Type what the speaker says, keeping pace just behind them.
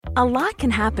A lot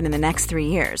can happen in the next 3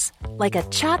 years. Like a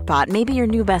chatbot may be your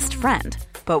new best friend.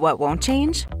 But what won't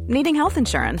change? Needing health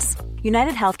insurance.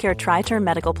 United Healthcare Tri-Term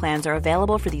Medical Plans are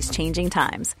available for these changing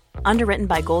times. Underwritten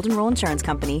by Golden Rule Insurance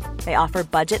Company, they offer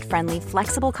budget-friendly,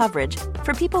 flexible coverage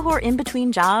for people who are in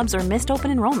between jobs or missed open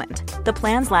enrollment. The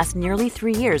plans last nearly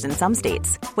 3 years in some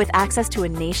states, with access to a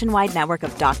nationwide network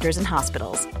of doctors and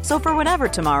hospitals. So for whatever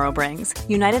tomorrow brings,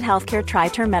 United Healthcare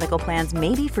Tri-Term Medical Plans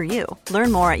may be for you.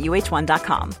 Learn more at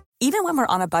uh1.com. Even when we're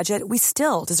on a budget, we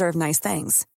still deserve nice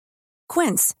things.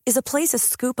 Quince is a place to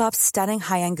scoop up stunning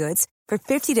high-end goods for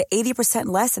 50 to 80%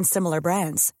 less than similar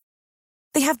brands.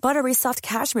 They have buttery soft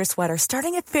cashmere sweaters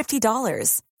starting at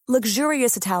 $50,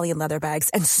 luxurious Italian leather bags,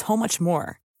 and so much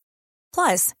more.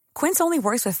 Plus, Quince only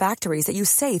works with factories that use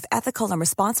safe, ethical, and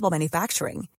responsible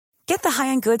manufacturing. Get the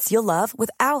high-end goods you'll love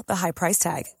without the high price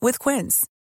tag with Quince.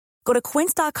 Go to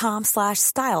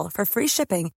quince.com/style for free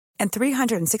shipping and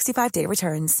 365-day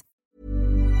returns.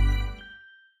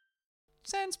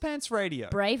 Sans Pants Radio.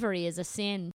 Bravery is a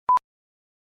sin.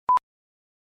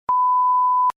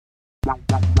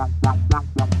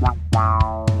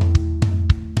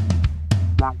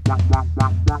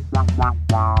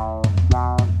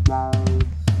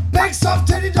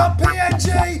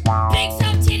 BigSoftTitty.png.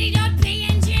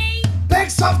 BigSoftTitty.png.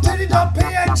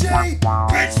 BigSoftTitty.png.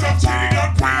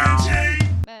 BigSoftTitty.png.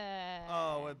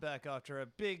 Oh, we're back after a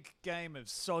big game of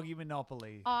Soggy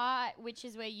Monopoly. Which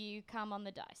is where you come on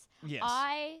the dice. Yes.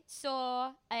 I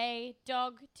saw a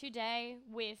dog today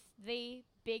with the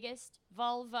biggest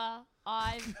vulva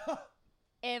I've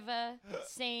ever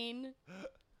seen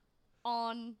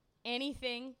on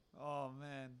anything. Oh,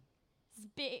 man.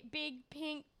 Big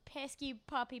pink pesky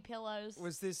puppy pillows.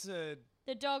 Was this a...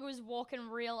 The dog was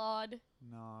walking real odd.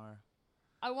 No.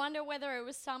 I wonder whether it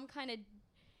was some kind of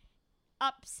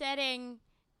upsetting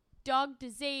dog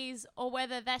disease or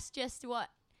whether that's just what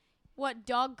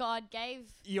dog God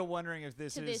gave. You're wondering if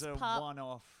this to is this a pup.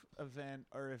 one-off event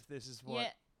or if this is what... Yeah.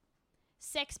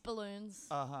 Sex balloons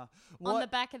Uh-huh. on the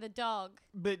back of the dog.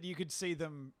 But you could see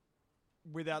them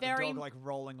without the dog, like,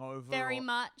 rolling over. Very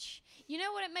much. You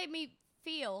know what it made me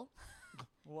feel?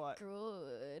 What?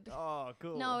 Good. Oh,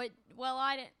 cool. No, I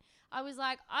didn't. I was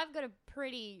like, I've got a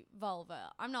pretty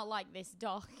vulva. I'm not like this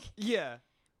dog. Yeah.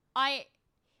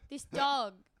 This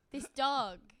dog,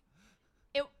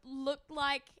 it looked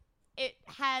like it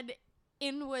had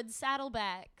inward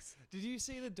saddlebags. Did you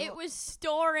see the dog? It was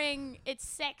storing its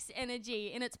sex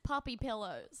energy in its puppy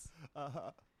pillows.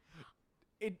 Uh-huh.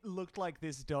 It looked like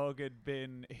this dog had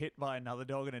been hit by another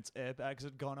dog and its airbags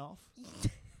had gone off.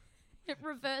 It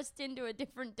reversed into a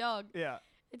different dog. Yeah.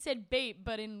 It said beep,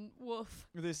 but in woof.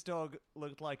 This dog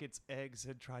looked like its eggs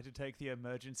had tried to take the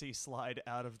emergency slide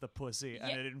out of the pussy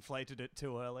and it inflated it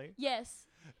too early. Yes.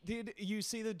 Did you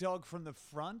see the dog from the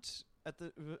front at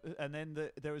the and then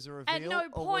there was a reveal? At no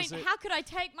point, how could I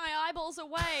take my eyeballs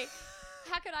away?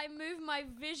 How could I move my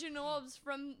vision orbs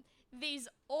from these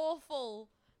awful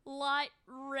light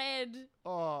red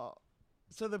Oh.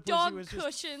 So the pussy dog was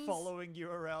cushions. just following you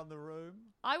around the room?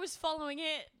 I was following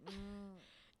it.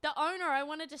 The owner, I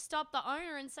wanted to stop the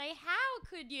owner and say, how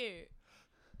could you?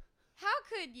 How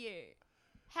could you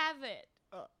have it?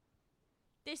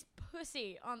 This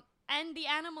pussy and the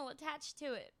animal attached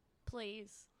to it,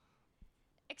 please.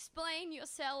 Explain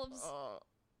yourselves.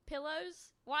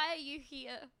 Pillows, why are you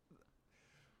here?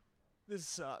 This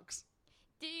sucks.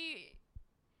 Do you...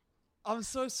 I'm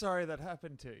so sorry that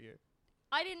happened to you.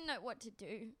 I didn't know what to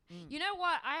do. You know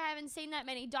what? I haven't seen that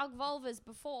many dog vulvas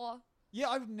before. Yeah,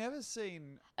 I've never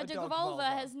seen A a dog dog vulva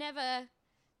has never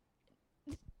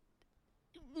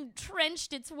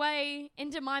trenched its way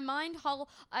into my mind hole.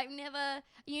 I've never...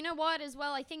 You know what, as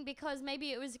well? I think because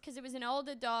maybe it was because it was an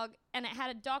older dog and it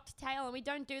had a docked tail and we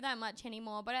don't do that much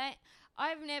anymore. But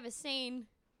I've never seen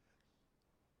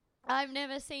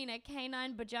a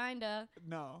canine vagina.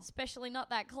 No. Especially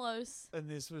not that close. And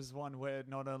this was one where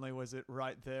not only was it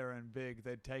right there and big,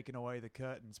 they'd taken away the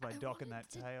curtains by docking that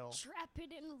tail. Trap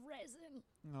it in resin.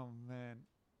 Oh, man.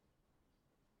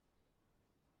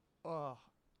 Oh,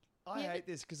 I hate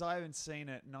this because I haven't seen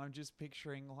it and I'm just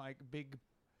picturing like big...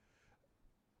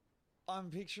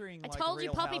 I'm picturing like told you,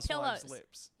 Real puppy Housewives pillows.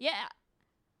 lips. Yeah.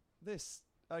 This,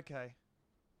 okay.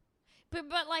 But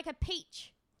like a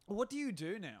peach. What do you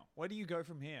do now? Where do you go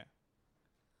from here?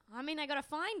 I mean, I gotta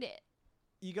find it.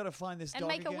 You gotta find this and dog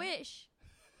make again? a wish.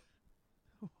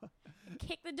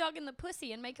 Kick the dog in the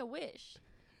pussy and make a wish.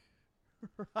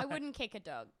 Right. I wouldn't kick a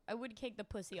dog. I would kick the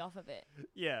pussy off of it.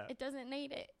 Yeah. It doesn't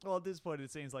need it. Well, at this point,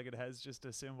 it seems like it has just a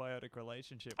symbiotic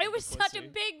relationship. It with was the such a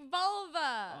pussy. big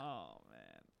vulva. Oh,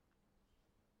 man.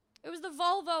 It was the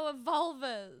Volvo of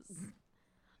vulvas.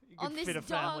 You on could this fit a dog.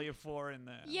 family of 4 in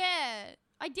there. Yeah,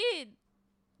 I did.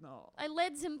 No. I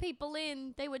led some people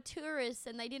in. They were tourists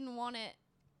and they didn't want it,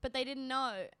 but they didn't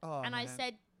know. Oh, and I man.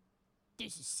 said,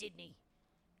 "This is Sydney.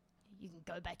 You can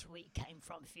go back to where you came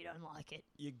from if you don't like it."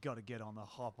 You got to get on the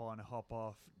hop on, hop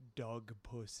off dog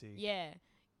pussy. Yeah.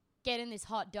 Get in this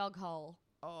hot dog hole.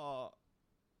 Oh.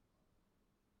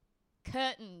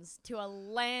 Curtains to a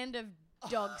land of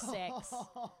dog sex.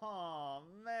 Oh,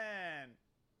 man.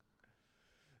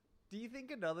 Do you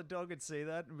think another dog would see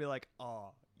that and be like,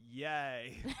 oh,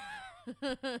 yay.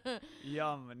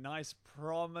 Yum, a nice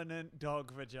prominent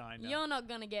dog vagina. You're not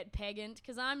going to get peggant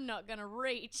because I'm not going to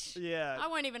reach. Yeah. I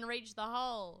won't even reach the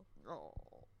hole. Oh.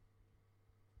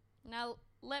 Now,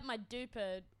 let my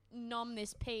duper nom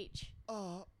this peach.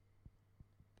 Oh.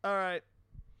 All right.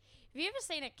 Have you ever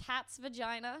seen a cat's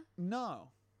vagina No.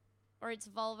 or its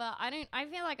vulva? I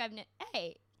feel like I've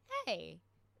Hey.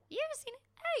 You ever seen it?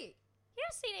 Hey. You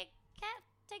ever seen a cat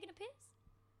taking a piss?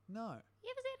 No. You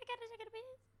ever seen a cat taking a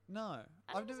piss? No.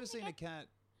 I've never seen a cat.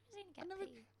 I've seen a cat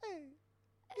pee. Hey,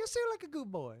 you seem like a good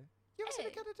boy. You ever seen a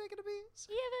Hey. cat taking a piss?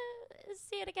 You ever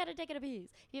seen a cat taking a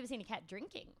piss? You ever seen a cat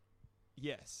drinking?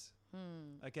 Yes.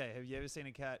 Okay, have you ever seen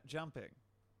a cat jumping?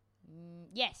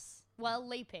 Yes. Well,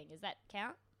 leaping. Does that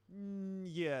count?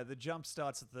 Yeah, the jump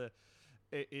starts at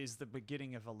is the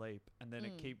beginning of a leap, and then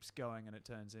it keeps going and it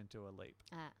turns into a leap.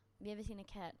 Have you ever seen a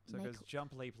cat So it goes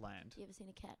jump, leap, land. You ever seen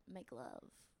a cat make love?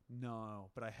 No,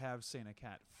 but I have seen a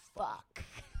cat Fuck.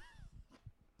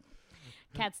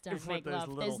 Cats don't Put make those love.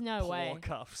 little There's no way. paw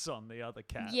cuffs on the other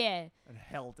cat. Yeah. And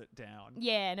held it down.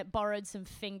 Yeah, and it borrowed some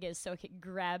fingers so it could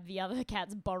grab the other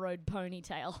cat's borrowed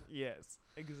ponytail. Yes,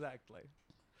 exactly.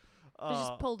 I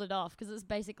just pulled it off because it's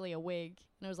basically a wig.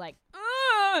 And I was like,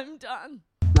 I'm done.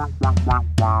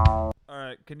 All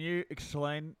right, can you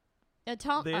explain?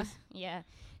 Tom, This? yeah.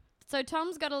 So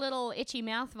Tom's got a little itchy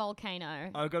mouth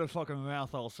volcano. I've got a fucking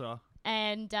mouth ulcer.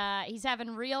 And he's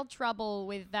having real trouble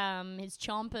with his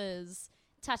chompers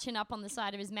touching up on the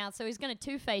side of his mouth. So he's going to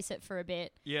two-face it for a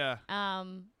bit. Yeah.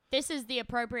 This is the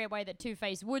appropriate way that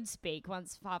Two-Face would speak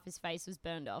once half his face was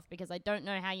burned off, because I don't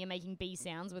know how you're making B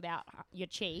sounds without your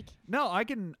cheek. No, I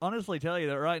can honestly tell you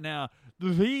that right now, the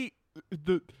V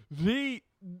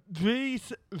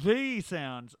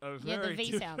sounds are Yeah, the very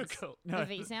V sounds. difficult. The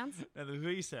V sounds? No, the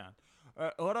V sound.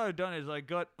 What I've done is I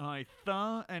got my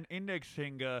thumb and index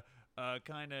finger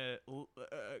kind of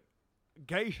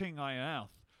gaping my mouth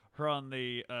from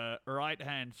the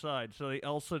right-hand side, so the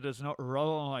ulcer does not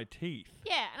roll on my teeth.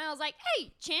 Yeah, and I was like,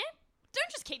 hey, champ, don't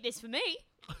just keep this for me.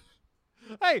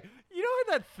 Hey, you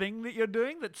know that thing that you're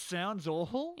doing that sounds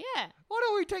awful? Yeah. Why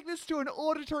don't we take this to an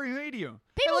auditory medium?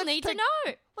 People Hey, let's need to take-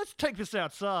 know. Let's take this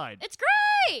outside. It's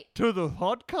great. To the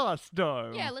podcast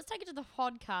dome. Yeah, let's take it to the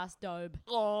podcast dobe.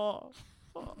 Oh,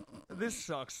 this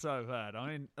sucks so bad. I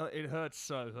mean, it hurts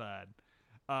so bad.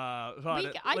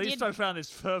 But at least I found this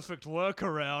perfect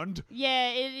workaround. Yeah,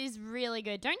 it is really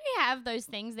good. Don't you have those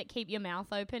things that keep your mouth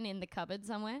open in the cupboard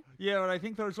somewhere? Yeah, but I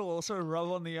think those will also rub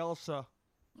on the ulcer.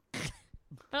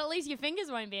 But at least your fingers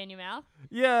won't be in your mouth.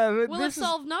 Yeah, but Will it this is...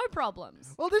 solve no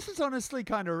problems? Well, this is honestly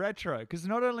kind of retro, because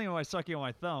not only am I sucking on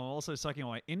my thumb, I'm also sucking on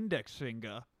my index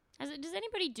finger. Does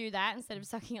anybody do that instead of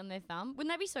sucking on their thumb?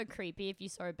 Wouldn't that be so creepy if you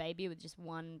saw a baby with just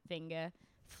one finger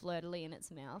flirtily in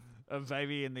its mouth? A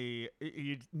baby in the...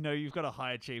 You know you've got a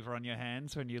high achiever on your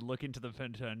hands when you look into the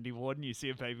maternity ward and you see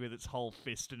a baby with its whole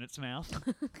fist in its mouth.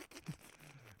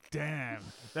 Damn,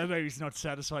 that baby's not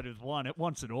satisfied with one. It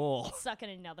wants it all. Sucking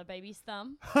another baby's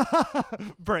thumb.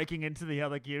 Breaking into the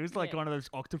other cues like Yeah. one of those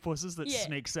octopuses that Yeah.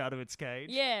 sneaks out of its cage.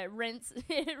 Yeah, it rents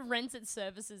its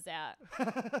services out.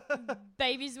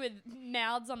 Babies with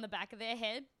mouths on the back of their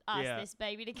head ask Yeah. this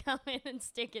baby to come in and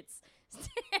stick its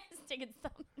thumb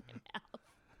in their mouth.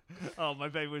 Oh, my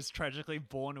baby was tragically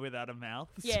born without a mouth.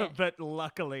 Yeah. But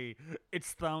luckily,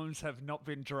 its thumbs have not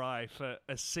been dry for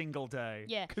a single day.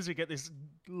 Yeah. Because you get this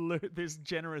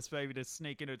generous baby to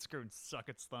sneak into its screw and suck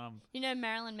its thumb. You know,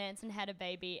 Marilyn Manson had a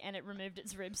baby and it removed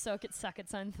its ribs so it could suck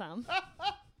its own thumb.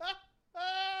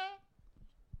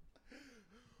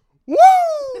 Woo!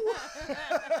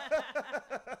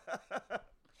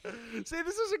 See,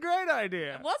 this is a great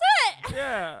idea. Was it?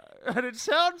 Yeah, and it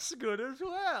sounds good as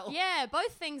well. Yeah,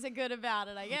 both things are good about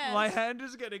it, I guess. My hand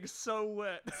is getting so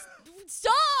wet.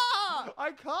 Stop!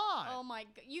 I can't. Oh my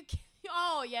god,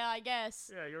 oh yeah, I guess.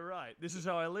 Yeah, you're right. This is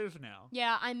how I live now.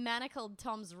 Yeah, I manacled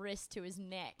Tom's wrist to his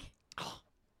neck.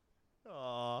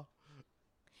 Aw.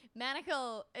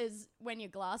 Manacle is when your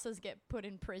glasses get put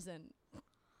in prison.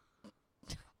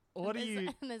 What do you...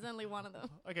 And there's only one of them.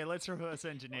 Okay, let's reverse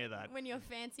engineer that. When you're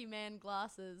fancy man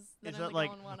glasses, that Is only that like...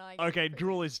 go on one eye. Okay,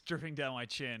 drool is dripping down my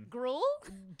chin. Gruel?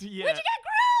 Yeah. Where'd you get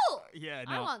gruel? Yeah,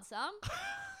 I no. want some.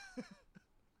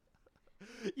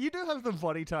 You do have the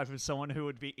body type of someone who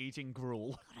would be eating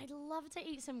gruel. God, I'd love to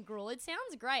eat some gruel. It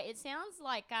sounds great. It sounds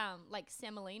like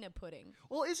semolina pudding.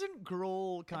 Well, isn't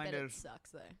gruel I kind bet of it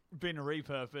sucks though. been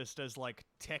repurposed as like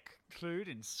tech food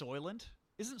in Soylent?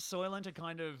 Isn't Soylent a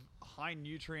kind of high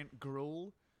nutrient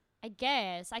gruel? I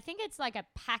guess. I think it's like a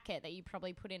packet that you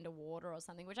probably put into water or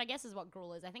something, which I guess is what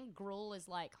gruel is. I think gruel is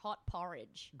like hot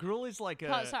porridge. Gruel is like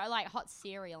a... Sorry, like hot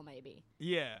cereal maybe.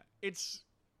 Yeah, it's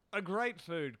a great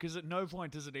food because at no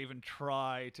point does it even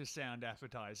try to sound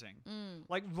appetizing.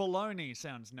 Like bologna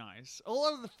sounds nice.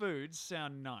 All of the foods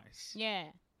sound nice. Yeah.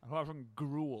 Apart from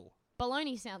gruel.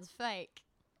 Bologna sounds fake.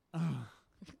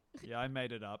 Yeah, I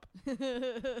made it up. All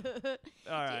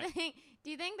right.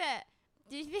 Do you think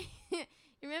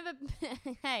you remember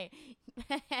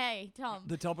hey Tom,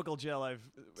 The topical gel I've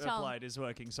Tom. applied is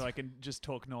working, so I can just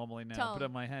talk normally now. Tom.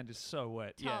 But my hand is so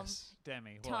wet. Tom. Yes,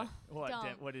 Demi. Tom. What? Tom.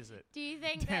 What is it? do you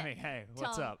think Demi, that hey,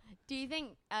 what's Tom, up? do you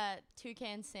think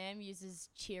Toucan Sam uses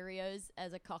Cheerios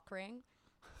as a cock ring?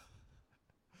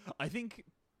 I think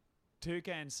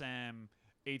Toucan Sam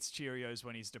eats Cheerios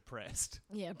when he's depressed.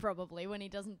 Yeah, probably when he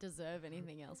doesn't deserve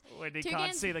anything else. When he Toucan-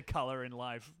 can't see the color in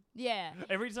life. Yeah.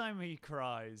 Every time he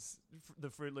cries, the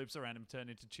Fruit Loops around him turn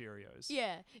into Cheerios.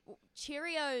 Yeah.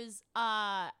 Cheerios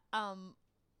are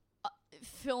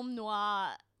film noir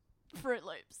Fruit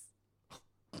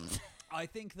Loops. I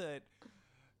think that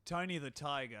Tony the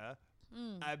Tiger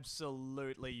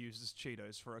absolutely uses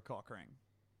Cheetos for a cock ring.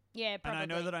 Yeah, probably.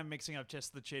 And I know that I'm mixing up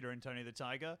Chester the Cheetah and Tony the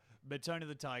Tiger, but Tony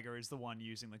the Tiger is the one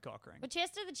using the cock ring. But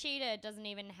Chester the Cheetah doesn't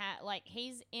even have, like,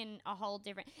 he's in a whole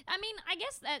different... I mean, I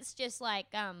guess that's just, like,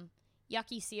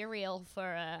 yucky cereal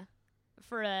for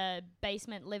a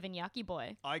basement living yucky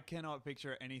boy. I cannot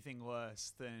picture anything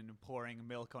worse than pouring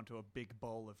milk onto a big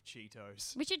bowl of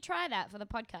Cheetos. We should try that for the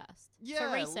podcast. Yeah,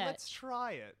 for research. let's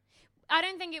try it. I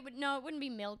don't think it would... No, it wouldn't be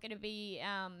milk. It would be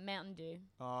Mountain Dew.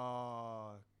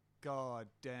 Oh, god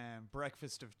damn.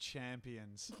 Breakfast of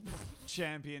champions.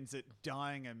 Champions at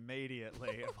dying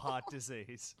immediately of heart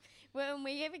disease. Well, when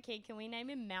we have a kid, can we name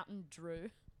him Mountain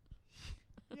Drew?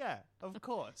 Yeah, of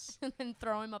course. And then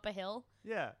throw him up a hill?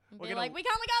 Yeah. And be like, we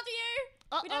can't look after you!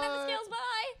 We don't have the skills,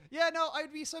 bye! Yeah, no,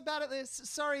 I'd be so bad at this.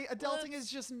 Sorry, adulting is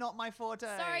just not my forte.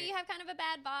 Sorry, you have kind of a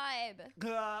bad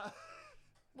vibe.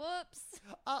 Whoops.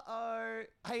 Uh-oh.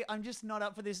 Hey, I'm just not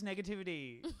up for this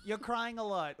negativity. You're crying a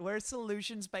lot. We're a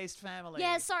solutions-based family.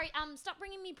 Yeah, sorry. Stop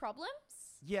bringing me problems.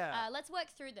 Yeah. Let's work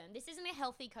through them. This isn't a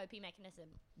healthy coping mechanism.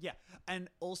 Yeah, and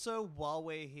also, while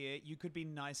we're here, you could be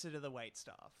nicer to the wait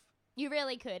staff. You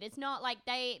really could. It's not like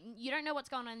you don't know what's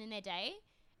going on in their day,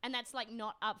 and that's like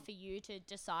not up for you to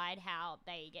decide how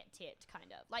they get tipped,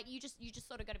 kind of. Like you just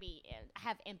sort of got to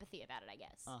have empathy about it, I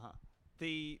guess. Uh-huh.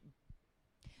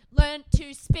 Learn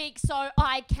to speak so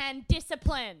I can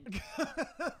discipline.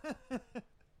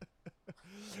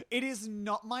 It is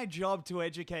not my job to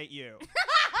educate you.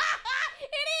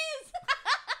 It is.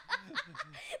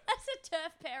 That's a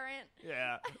turf parent.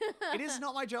 Yeah. It is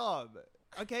not my job.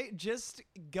 Okay, just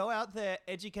go out there,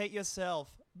 educate yourself.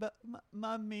 But,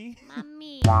 mummy.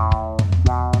 Mummy.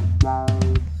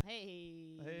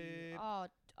 Hey. Hey. Oh,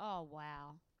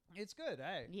 wow. It's good,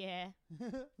 eh? Yeah.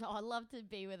 Oh, I'd love to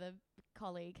be with a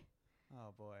colleague.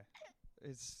 Oh, boy.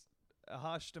 It's a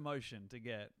harsh demotion to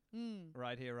get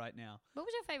right here, right now. What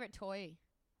was your favorite toy?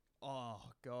 Oh,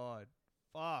 God.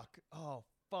 Fuck. Oh,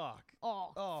 fuck.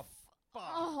 Oh. Oh,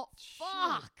 fuck. Oh, Shit.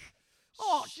 fuck.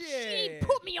 Oh, Shit. gee,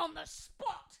 put me on the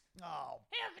spot. Oh,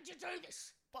 How could you do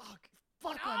this? fuck.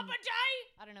 On Fuck. Arbor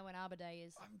Day? I don't know when Arbor Day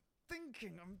is. I'm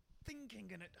thinking,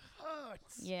 and it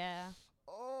hurts. Yeah.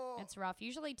 Oh. It's rough.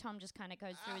 Usually Tom just kind of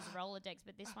goes through his Rolodex,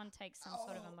 but this one takes some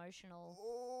sort of emotional...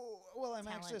 Oh, well, I'm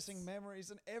talents. accessing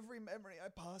memories, and every memory I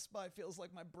pass by feels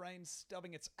like my brain's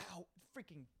stubbing its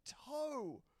freaking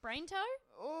toe. Brain Toad?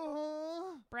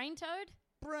 Oh, Brain Toad?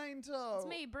 brain toe. It's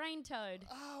me, Brain Toad.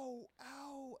 Ow,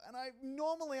 ow. And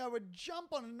normally I would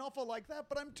jump on an offer like that,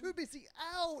 but I'm too busy,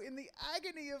 in the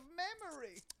agony of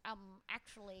memory.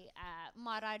 Actually,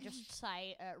 might I just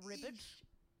say, ribbit?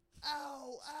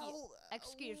 Ow, ow.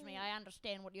 Excuse me, I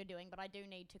understand what you're doing, but I do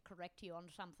need to correct you on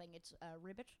something. It's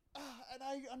ribbit. And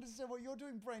I understand what you're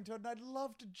doing, Brain Toad, and I'd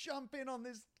love to jump in on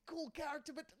this cool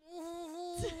character, but...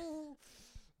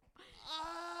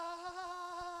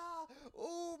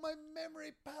 Oh, my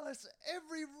memory palace.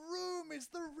 Every room is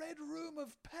the red room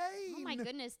of pain. Oh my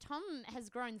goodness, Tom has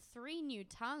grown 3 new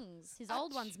tongues. His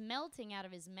old one's melting out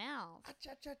of his mouth.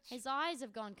 His eyes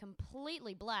have gone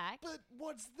completely black. But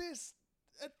what's this?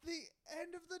 At the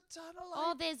end of the tunnel?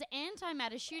 Oh, there's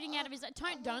antimatter shooting out of his...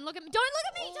 Don't look at me. Don't look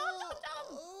at me, Tom.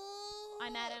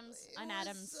 I'm Adams. I'm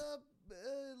Adams.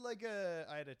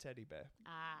 I had a teddy bear.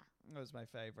 Ah. That was my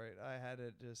favorite. I had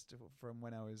it just from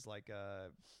when I was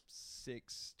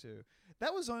 6 to...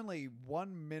 That was only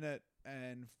 1 minute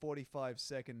and 45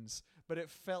 seconds, but it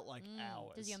felt like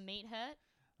hours. Does your meat hurt?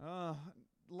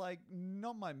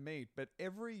 Not my meat, but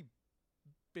every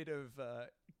bit of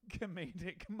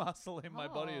comedic muscle in my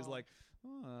body is like,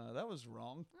 that was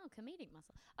wrong. Oh, comedic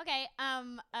muscle. Okay,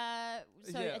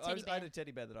 so yeah, a teddy bear. I had a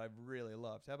teddy bear that I really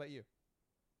loved. How about you?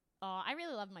 Oh, I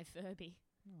really love my Furby.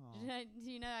 Aw. Do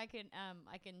you know I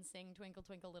can sing Twinkle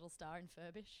Twinkle Little Star in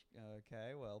Furbish?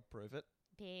 Okay, well, prove it.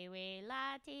 Piwi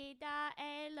la ti da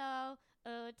elo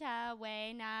uta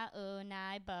we na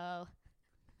unai bo.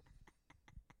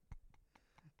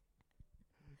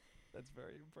 That's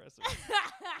very impressive.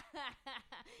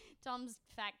 Tom's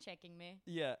fact checking me.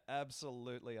 Yeah,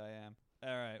 absolutely I am.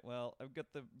 All right, well, I've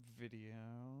got the video.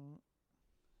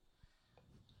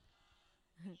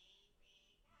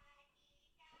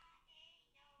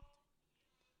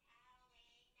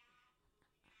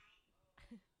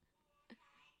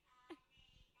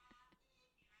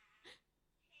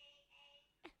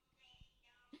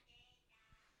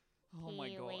 Oh my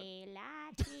god.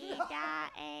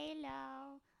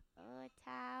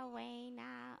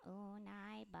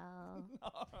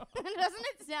 Doesn't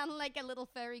it sound like a little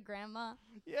furry grandma?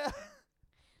 Yeah.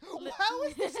 How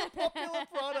is this a popular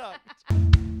product?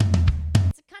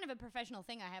 It's kind of a professional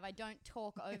thing I have. I don't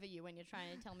talk over you when you're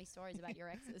trying to tell me stories about your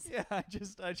exes. Yeah, I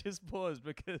just paused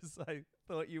because I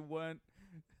thought you weren't.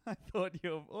 I thought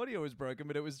your audio was broken,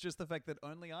 but it was just the fact that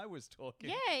only I was talking.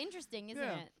 Yeah, interesting, isn't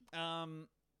it?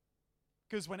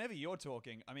 Because whenever you're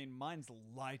talking, I mean, mine's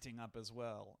lighting up as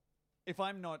well. If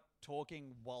I'm not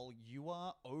talking while you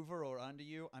are over or under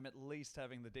you, I'm at least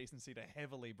having the decency to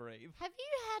heavily breathe. Have you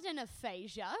had an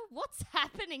aphasia? What's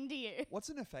happening to you? What's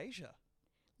an aphasia?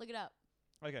 Look it up.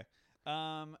 Okay.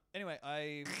 Anyway,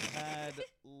 I had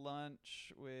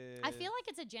lunch with... I feel like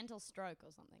it's a gentle stroke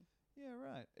or something. Yeah,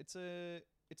 right. It's a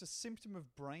symptom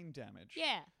of brain damage.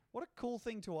 Yeah. What a cool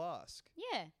thing to ask.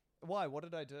 Yeah. Why? What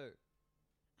did I do?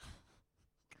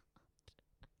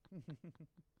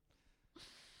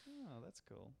 Oh, that's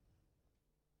cool.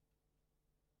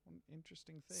 What an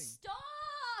interesting thing.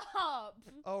 Stop!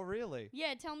 Oh, really?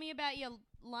 Yeah, tell me about your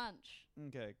lunch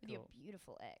Okay, with cool. your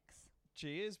beautiful ex.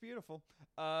 She is beautiful.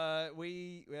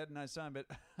 We had a nice time, but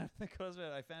because of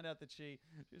it, I found out that she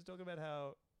was talking about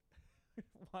how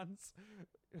once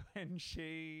when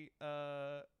she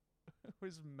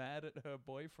was mad at her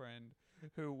boyfriend,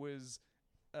 who was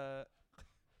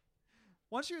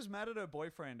once she was mad at her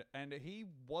boyfriend and he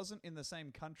wasn't in the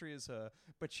same country as her,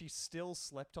 but she still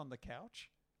slept on the couch.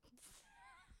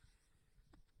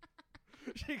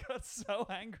 She got so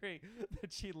angry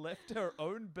that she left her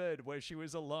own bed where she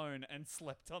was alone and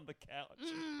slept on the couch.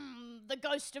 The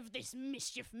ghost of this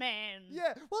mischief man.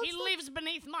 Yeah, well, he lives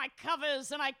beneath my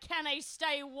covers and I cannot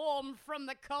stay warm from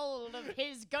the cold of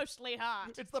his ghostly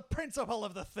heart. It's the principle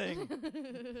of the thing.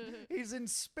 He's in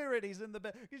spirit. He's in the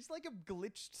bed. It's like a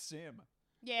glitched sim.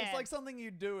 Yeah. It's like something you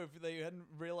do if they hadn't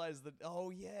realized that, oh,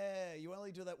 yeah, you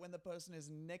only do that when the person is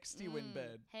next to you in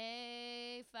bed.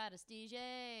 Hey,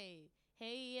 Fadastige.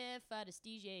 Hey, yeah,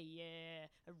 Fadastige, yeah.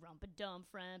 A rumpa-dum,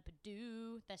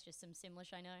 frampa-doo. That's just some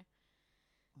Simlish I know.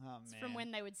 Oh, It's man. from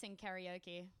when they would sing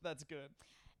karaoke. That's good.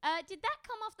 Did that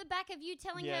come off the back of you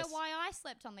telling her Yes. why I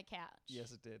slept on the couch?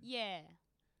 Yes, it did. Yeah.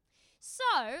 So,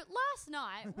 last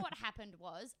night, what happened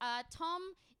was,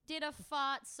 Tom did a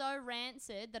fart so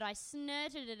rancid that I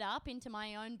snurted it up into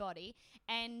my own body,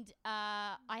 and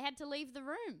I had to leave the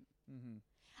room. Mm-hmm.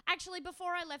 Actually,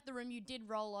 before I left the room, you did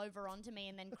roll over onto me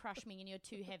and then crush me, and you're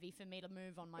too heavy for me to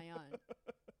move on my own.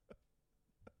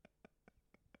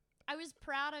 I was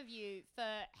proud of you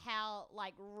for how,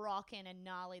 like, rockin' and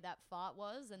gnarly that fart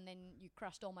was, and then you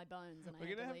crushed all my bones, and I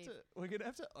had to leave. We're gonna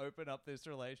have to open up this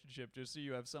relationship just so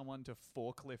you have someone to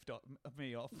forklift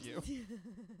me off you.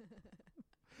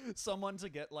 Someone to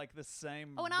get like the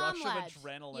same an rush arm of latch.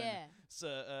 adrenaline Yeah. so,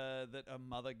 that a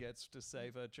mother gets to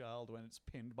save her child when it's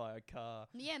pinned by a car.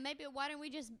 Yeah, maybe why don't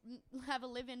we just have a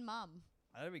live-in mum?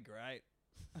 That'd be great.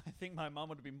 I think my mum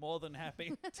would be more than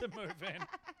happy to move in.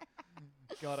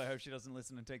 God, I hope she doesn't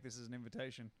listen and take this as an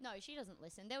invitation. No, she doesn't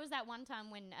listen. There was that one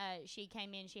time when she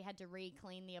came in, she had to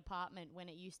re-clean the apartment when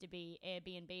it used to be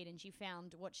Airbnb'd, and she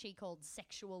found what she called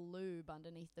sexual lube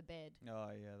underneath the bed. Oh,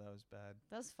 yeah, that was bad.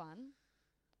 That was fun.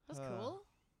 That was cool.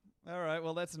 All right,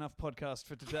 well, that's enough podcast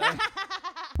for today.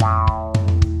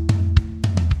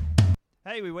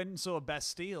 Hey, we went and saw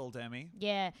Bastille, Demi.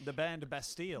 Yeah. The band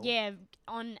Bastille. Yeah,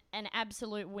 on an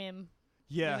absolute whim.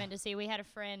 Yeah. We went to see. We had a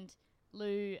friend,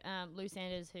 Lou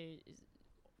Sanders, who is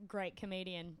a great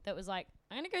comedian, that was like,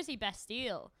 I'm going to go see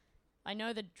Bastille. I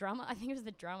know the drummer. I think it was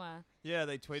the drummer. Yeah,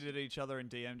 they tweeted at each other and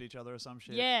DM'd each other or some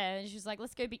shit. Yeah, and she was like,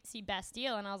 let's go see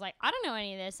Bastille. And I was like, I don't know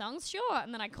any of their songs. Sure.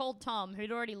 And then I called Tom,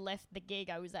 who'd already left the gig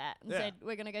I was at, and said,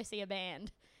 we're going to go see a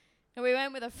band. And we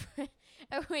went with a friend.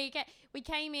 And we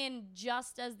came in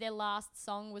just as their last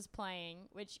song was playing,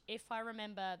 which, if I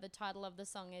remember, the title of the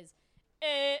song is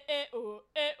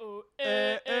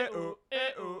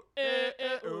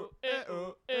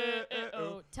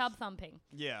Tub Thumping.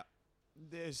 Yeah.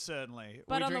 There's certainly.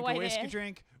 But we on drink the way a whiskey there,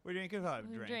 drink, we drink a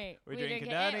hard drink. We drink drink a a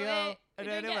daddy-o, a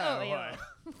daddy-o.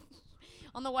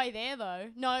 On the way there, though.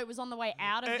 No, it was on the way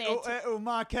out of there.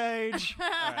 My cage. All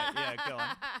right, yeah, go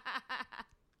on.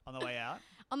 On the way out?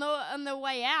 On the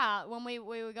way out, when we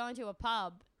were going to a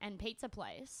pub and pizza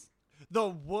place. The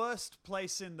worst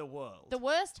place in the world. The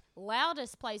worst,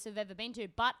 loudest place I've ever been to,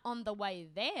 but on the way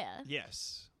there.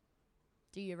 Yes.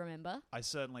 Do you remember? I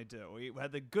certainly do. We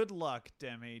had the good luck,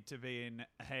 Demi, to be in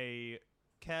a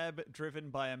cab driven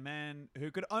by a man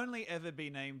who could only ever be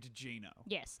named Gino.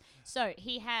 Yes. So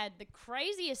he had the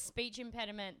craziest speech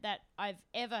impediment that I've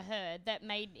ever heard that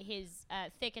made his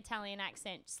thick Italian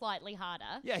accent slightly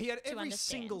harder. Yeah, he had every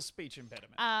understand. single speech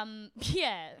impediment.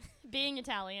 Yeah, being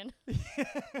Italian.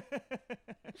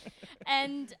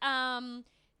 And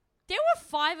there were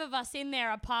 5 of us in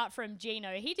there apart from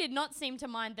Gino. He did not seem to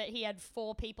mind that he had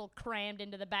 4 people crammed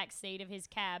into the back seat of his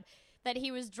cab, that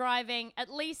he was driving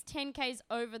at least 10 k's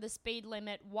over the speed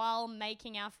limit while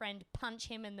making our friend punch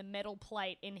him in the metal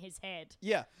plate in his head.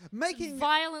 Yeah,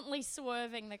 violently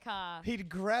swerving the car. He'd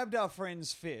grabbed our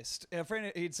friend's fist.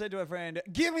 He'd said to our friend,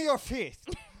 "Give me your fist."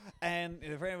 And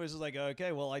the friend was like,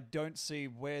 "Okay, well, I don't see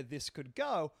where this could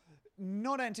go."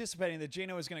 Not anticipating that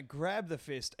Gino was going to grab the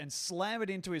fist and slam it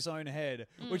into his own head,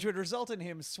 which would result in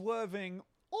him swerving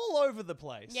all over the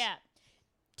place. Yeah.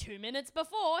 2 minutes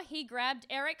before, he grabbed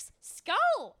Eric's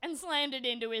skull and slammed it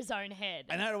into his own head.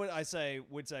 And that would say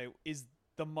is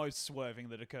the most swerving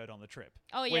that occurred on the trip.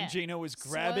 Oh, yeah. When Gino was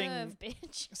grabbing... Swerve,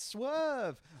 bitch.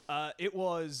 Swerve! It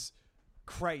was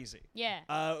crazy. Yeah.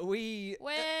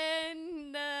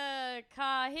 When the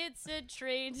car hits a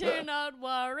tree, do not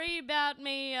worry about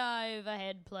me, I've a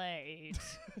head plate.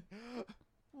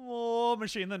 More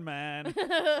machine than man.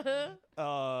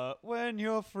 When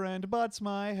your friend butts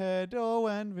my head, oh,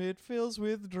 and it fills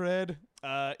with dread.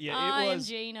 Yeah, I am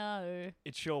Gino.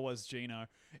 It sure was Gino.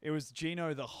 It was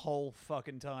Gino the whole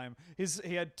fucking time.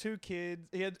 He had 2 kids.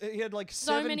 He had like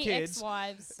 7 kids. So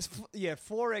many ex-wives.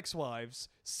 4 ex-wives,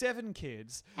 7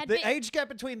 kids. Had the age gap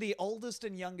between the oldest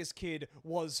and youngest kid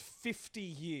was 50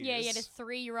 years. Yeah, he had a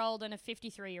 3-year-old and a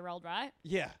 53-year-old, right?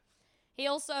 Yeah. He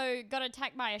also got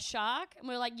attacked by a shark, and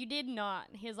we were like, you did not.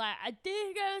 And he was like, I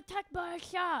did get attacked by a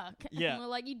shark. Yeah. And we're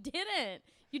like, you didn't.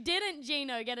 You didn't,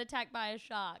 Gino, get attacked by a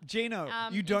shark. Gino,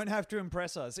 you don't have to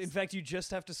impress us. In fact, you just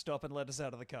have to stop and let us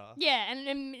out of the car. Yeah, and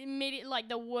immediately, like,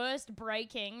 the worst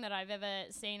braking that I've ever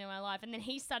seen in my life. And then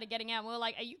he started getting out, and we were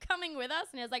like, are you coming with us?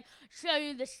 And he was like, show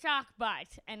you the shark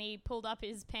bite. And he pulled up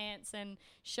his pants and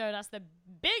showed us the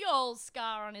big old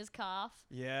scar on his calf.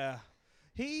 Yeah.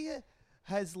 He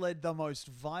has led the most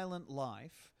violent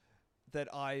life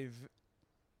that I've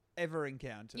ever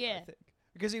encountered, Yeah. I think.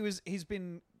 Because he's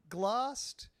been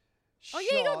glassed, Oh,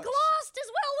 yeah, he got glassed as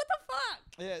well. What the fuck?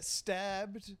 Yeah,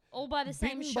 stabbed. All by the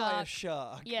same bitten shark. by a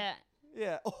shark. Yeah.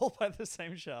 Yeah, all by the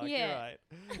same shark. Yeah. You're right.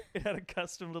 It had a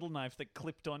custom little knife that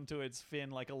clipped onto its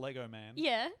fin like a Lego man.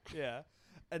 Yeah. Yeah.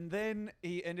 And then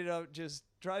he ended up just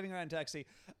driving around taxi.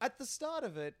 At the start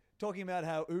of it, talking about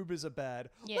how Ubers are bad.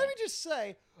 Yeah. Let me just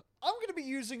say, I'm going to be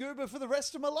using Uber for the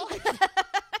rest of my life.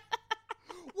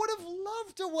 Would have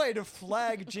loved a way to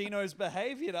flag Gino's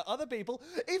behavior to other people.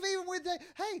 If even with the,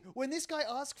 hey, when this guy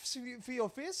asks for your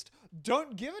fist,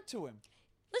 don't give it to him.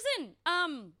 Listen,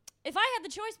 if I had the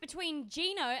choice between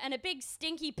Gino and a big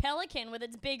stinky pelican with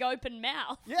its big open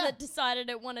mouth that decided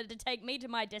it wanted to take me to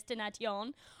my destination,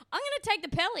 I'm going to take the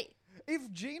pelly.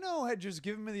 If Gino had just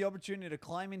given me the opportunity to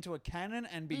climb into a cannon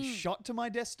and be shot to my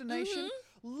destination,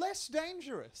 less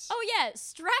dangerous. Oh yeah,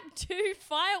 strap 2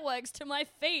 fireworks to my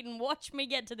feet and watch me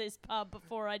get to this pub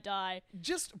before I die.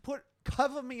 Just put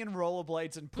cover me in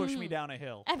rollerblades and push me down a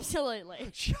hill. Absolutely.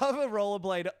 Shove a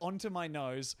rollerblade onto my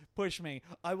nose, push me.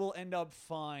 I will end up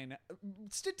fine.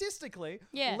 Statistically,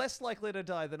 Yeah. less likely to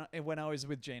die than when I was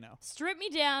with Gino. Strip me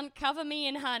down, cover me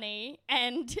in honey,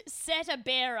 and set a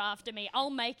bear after me. I'll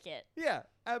make it. Yeah,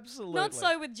 absolutely. Not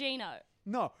so with Gino.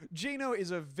 No, Gino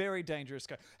is a very dangerous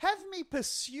guy. Have me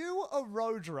pursue a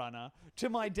roadrunner to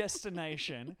my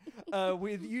destination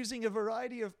with using a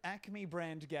variety of Acme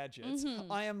brand gadgets.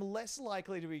 I am less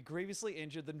likely to be grievously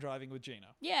injured than driving with Gino.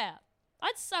 Yeah.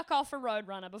 I'd suck off a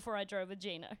roadrunner before I drove with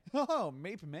Gino. Oh,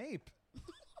 meep meep.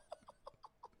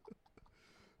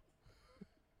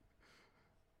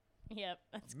 Yep,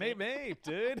 that's Meep good. meep,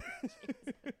 dude.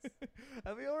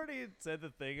 Have we already said the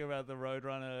thing about the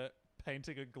roadrunner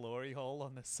painting a glory hole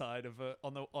on the side of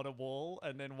on a wall,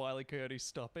 and then Wile E. Coyote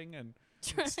stopping and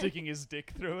sticking his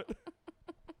dick through it?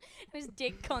 His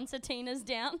dick concertinas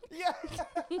down. Yeah.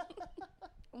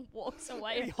 And walks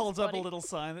away. And he with holds his up a body. little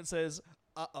sign that says,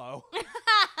 "Uh-oh."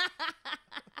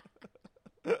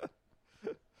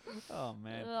 Oh,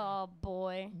 man. Oh,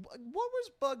 boy. What was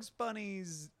Bugs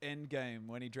Bunny's end game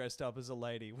when he dressed up as a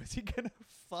lady? Was he gonna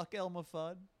fuck Elmer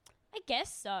Fudd? I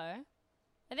guess so.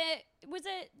 Was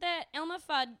it that Elmer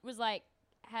Fudd was like,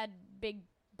 had big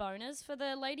boners for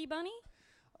the lady bunny?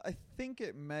 I think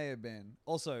it may have been.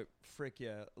 Also, frick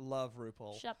yeah, love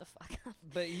RuPaul. Shut the fuck up.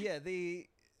 But yeah, the...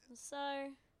 So,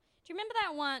 do you remember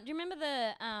that one? Do you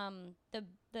remember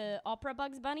the opera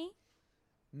Bugs Bunny?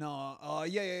 No, oh,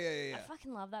 yeah. I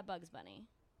fucking love that Bugs Bunny.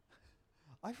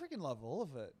 I freaking love all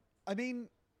of it. I mean,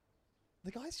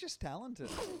 the guy's just talented.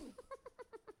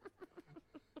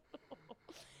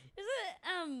 Is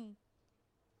it,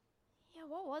 yeah,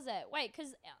 what was it? Wait,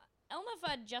 because Elmer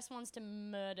Fudd just wants to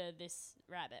murder this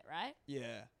rabbit, right?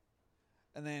 Yeah.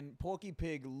 And then Porky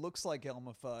Pig looks like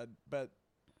Elmer Fudd, but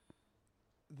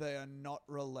they are not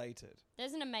related.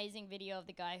 There's an amazing video of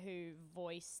the guy who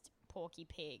voiced Porky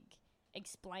Pig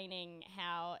explaining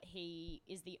how he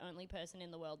is the only person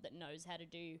in the world that knows how to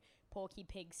do Porky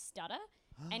Pig's stutter.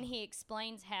 And he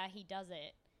explains how he does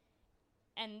it.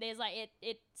 And there's like,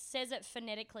 it says it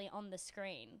phonetically on the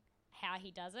screen, how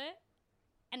he does it.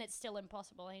 And it's still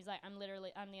impossible. And he's like, I'm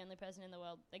the only person in the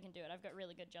world that can do it. I've got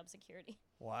really good job security.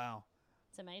 Wow.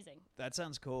 It's amazing. That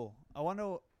sounds cool.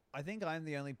 I think I'm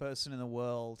the only person in the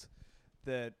world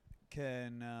that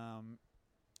can,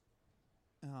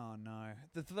 oh no.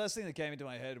 The first thing that came into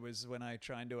my head was when I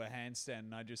try and do a handstand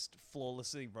and I just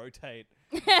flawlessly rotate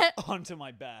onto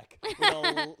my back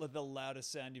with the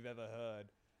loudest sound you've ever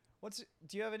heard.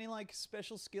 Do you have any like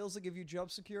special skills that give you job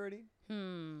security?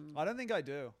 I don't think I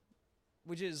do,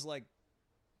 which is like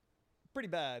pretty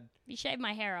bad. If you shave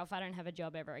my hair off, I don't have a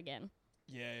job ever again.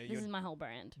 Yeah, This is my whole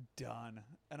brand. done.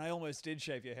 And I almost did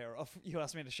shave your hair off. You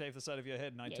asked me to shave the side of your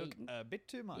head and I Yeah, took a bit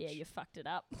too much. Yeah, you fucked it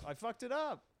up. I fucked it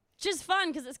up. Just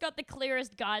fun because it's got the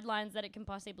clearest guidelines that it can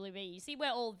possibly be. You see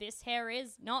where all this hair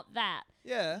is? Not that.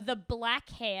 Yeah. The black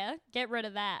hair, get rid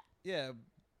of that. Yeah,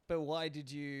 but why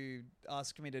did you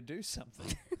ask me to do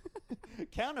something?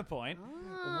 Counterpoint.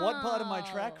 What part of my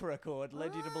track record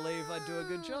led you to believe I'd do a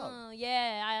good job? Oh,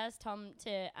 yeah. I asked Tom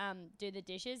to do the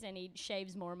dishes and he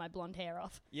shaves more of my blonde hair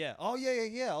off. Yeah. Oh,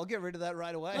 yeah. I'll get rid of that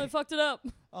right away. I fucked it up.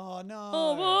 Oh, no.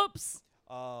 Oh, whoops.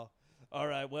 Oh. All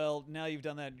right. Well, now you've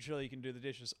done that, surely you can do the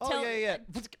dishes. Oh, Tell- yeah.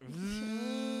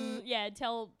 Yeah,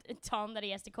 tell Tom that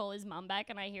he has to call his mum back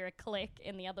and I hear a click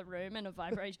in the other room and a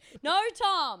vibration. No,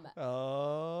 Tom!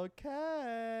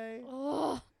 Okay.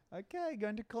 Oh. Okay,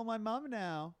 going to call my mum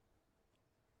now.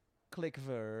 Click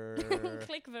ver.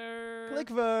 Click ver. Click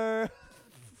ver.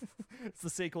 It's the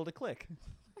sequel to Click.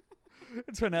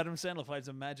 It's when Adam Sandler finds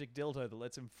a magic dildo that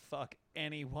lets him fuck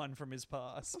anyone from his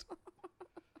past.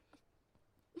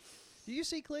 Do you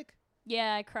see Click?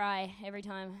 Yeah, I cry every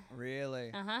time.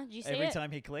 Really? Uh-huh. Did you see Every it?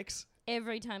 time he clicks?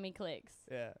 Every time he clicks.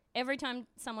 Yeah. Every time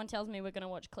someone tells me we're going to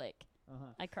watch Click,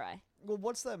 I cry. Well,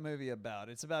 what's that movie about?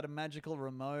 It's about a magical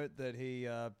remote that he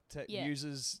Yeah.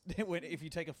 uses if you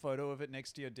take a photo of it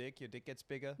next to your dick gets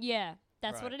bigger. Yeah,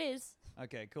 that's what Right. it is.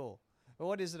 Okay, cool. But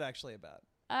what is it actually about?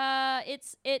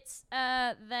 It's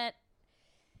that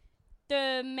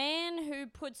the man who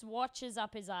puts watches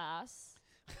up his ass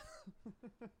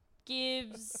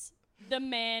gives the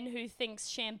man who thinks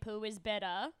shampoo is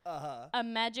better a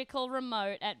magical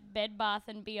remote at Bed Bath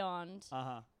and Beyond.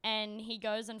 And he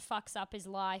goes and fucks up his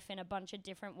life in a bunch of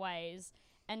different ways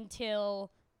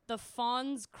until the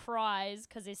Fonz cries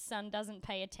because his son doesn't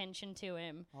pay attention to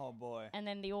him. Oh, boy. And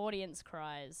then the audience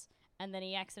cries. And then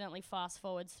he accidentally fast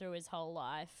forwards through his whole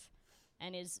life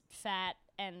and is fat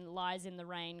and lies in the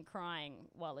rain crying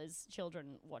while his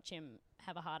children watch him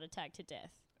have a heart attack to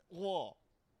death. Whoa.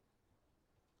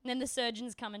 And then the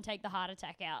surgeons come and take the heart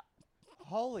attack out.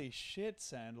 Holy shit,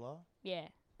 Sandler. Yeah.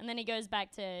 And then he goes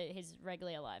back to his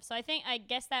regular life. So I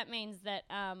guess that means that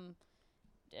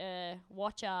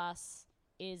Watch Ass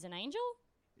is an angel?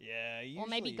 Yeah, usually Or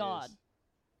maybe is. God.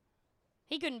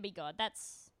 He couldn't be God.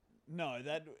 No,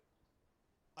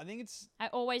 I think it's I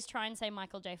always try and say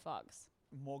Michael J. Fox.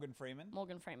 Morgan Freeman.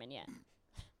 Morgan Freeman, yeah.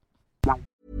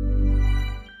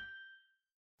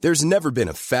 There's never been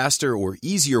a faster or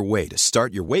easier way to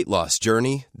start your weight loss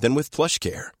journey than with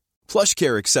PlushCare.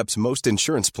 PlushCare accepts most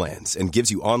insurance plans and gives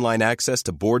you online access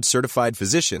to board-certified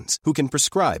physicians who can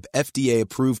prescribe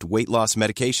FDA-approved weight loss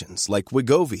medications like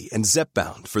Wegovy and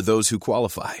Zepbound for those who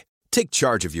qualify. Take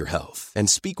charge of your health and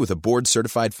speak with a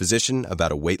board-certified physician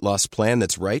about a weight loss plan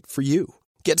that's right for you.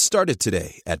 Get started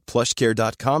today at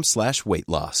plushcare.com/weight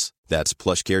loss. That's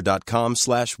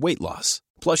plushcare.com/weight loss.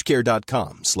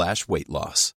 plushcare.com/weight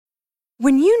loss.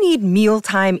 When you need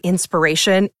mealtime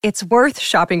inspiration, it's worth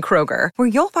shopping Kroger, where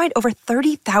you'll find over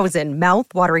 30,000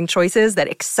 mouth-watering choices that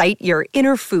excite your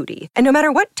inner foodie. And no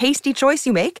matter what tasty choice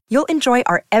you make, you'll enjoy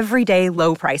our everyday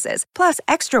low prices, plus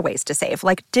extra ways to save,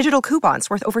 like digital coupons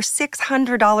worth over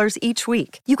 $600 each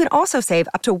week. You can also save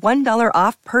up to $1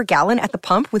 off per gallon at the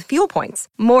pump with fuel points.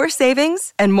 More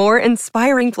savings and more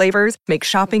inspiring flavors make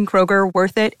shopping Kroger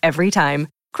worth it every time.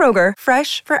 Kroger,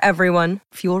 fresh for everyone.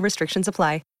 Fuel restrictions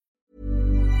apply.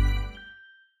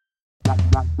 Have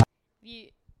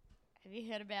you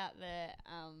heard about the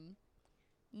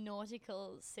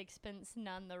Nautical Sixpence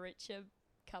None the Richer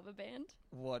cover band?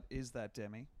 What is that,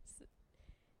 Demi?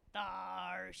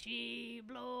 There she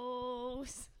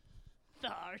blows.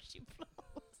 There she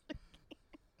blows.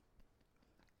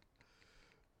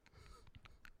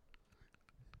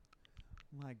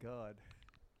 My God.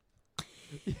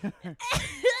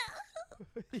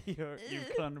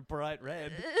 You've gone bright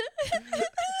red.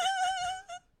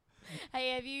 Hey,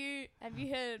 have you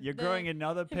heard? You're growing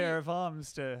another pair of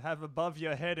arms to have above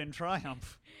your head in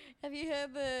triumph. Have you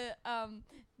heard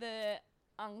the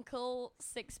Uncle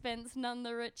Sixpence None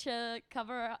the Richer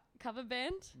cover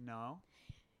band? No.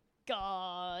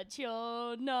 Got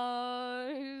your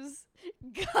nose,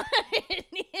 got it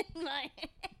in my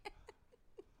hand.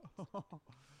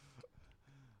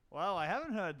 Well, I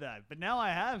haven't heard that, but now I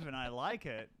have, and I like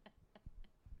it.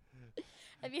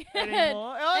 Have you heard?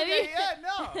 Anymore? Okay,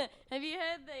 no. Have you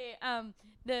heard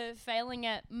the Failing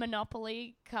at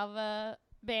Monopoly cover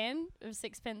band of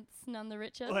Sixpence None the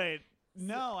Richer? Wait,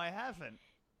 no, I haven't.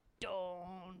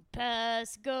 Don't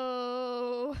pass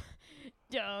go.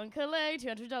 Don't collect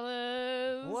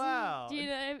 $200. Wow. Do you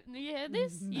know? You heard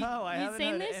this? No, I haven't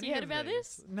seen heard this? any You heard of about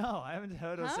these. this? No, I haven't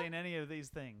heard or Huh? seen any of these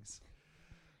things.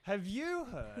 Have you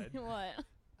heard What?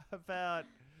 about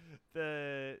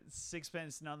the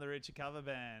Sixpence None the Richer cover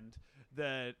band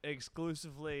that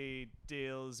exclusively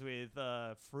deals with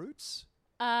fruits?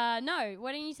 No.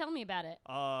 Why don't you tell me about it?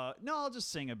 No, I'll just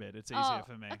sing a bit. It's easier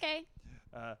for me. Okay.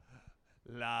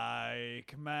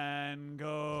 Like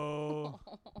mango,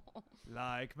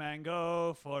 like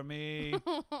mango for me.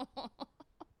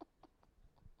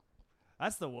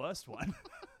 That's the worst one.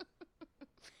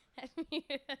 Have you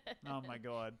heard? Oh my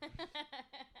God.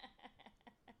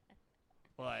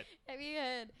 What? Have you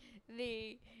heard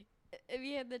the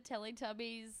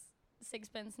Teletubbies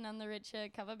Sixpence None the Richer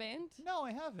cover band? No,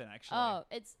 I haven't actually. Oh,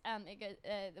 it's it goes,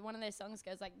 one of their songs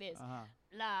goes like this. Uh-huh.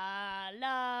 La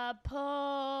la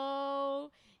po,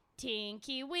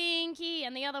 Tinky Winky,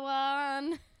 and the other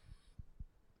one.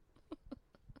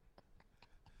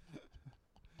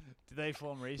 Did they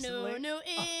form recently? No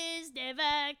is the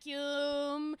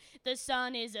vacuum. The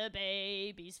sun is a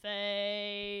baby's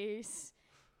face.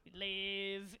 We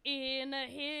live in a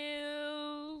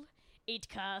hill. Eat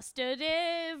custard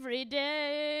every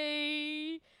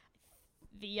day.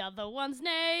 The other one's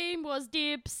name was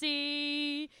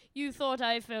Dipsy. You thought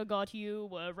I forgot, you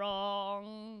were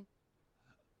wrong.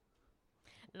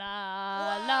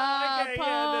 La la Okay, po.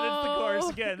 yeah, then it's the chorus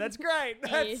again. That's great.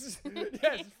 That's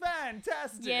yes,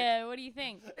 fantastic. Yeah, what do you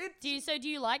think? Do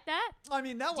you like that? I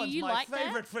mean, that one's you my like that?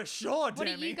 favorite for sure, What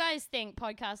Demi. do you guys think,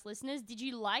 podcast listeners? Did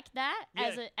you like that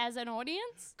Yeah. as an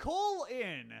audience? Call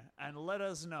in and let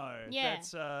us know. Yeah.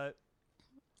 That's of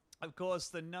course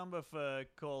the number for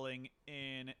calling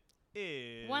in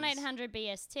is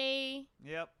 1-800-BST.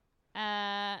 Yep.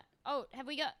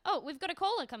 We've got a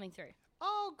caller coming through.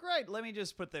 Oh, great. Let me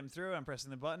just put them through. I'm pressing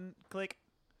the button. Click.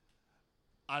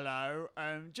 Hello.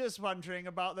 Just wondering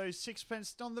about those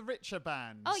sixpence on the richer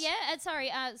bands. Oh yeah.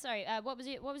 Sorry. What was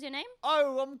your name?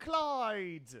 Oh, I'm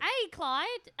Clyde. Hey, Clyde.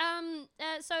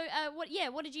 What? Yeah.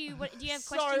 What do you have questions?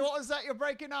 Sorry, what was that? You're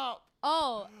breaking up.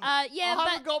 Oh. Yeah. I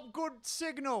haven't got good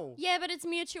signal. Yeah, but it's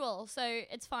mutual, so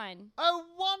it's fine. Oh,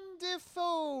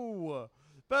 wonderful.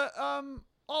 But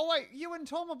oh wait, you and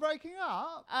Tom are breaking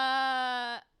up?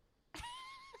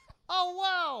 Oh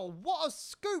wow, what a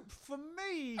scoop for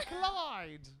me,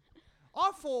 Clyde.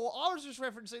 I thought I was just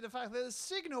referencing the fact that the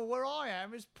signal where I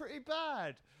am is pretty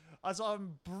bad, as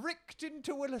I'm bricked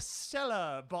into a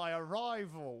cellar by a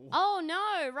rival. Oh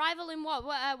no, rival in what?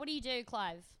 What do you do,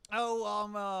 Clive? Oh,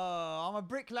 I'm a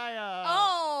bricklayer.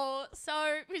 Oh,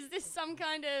 so is this some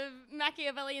kind of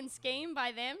Machiavellian scheme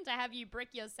by them to have you brick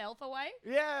yourself away?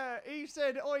 Yeah, he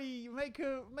said, "Oi, make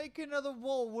another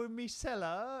wall with me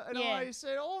cellar," and Yeah. I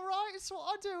said, "All right, it's what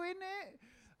I do, innit?"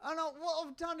 And what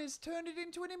I've done is turned it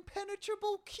into an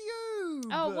impenetrable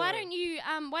cube. Oh, why don't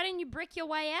you brick your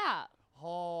way out?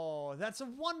 Oh, that's a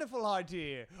wonderful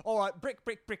idea. All right, brick.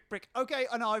 Okay,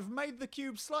 and I've made the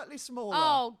cube slightly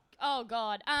smaller. Oh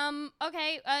God.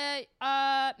 Okay.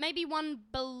 Maybe one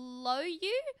below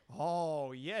you.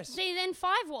 Oh, yes. See, then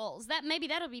 5 walls. Maybe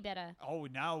that'll be better. Oh,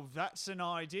 now that's an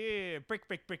idea. Brick.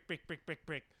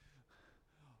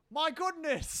 My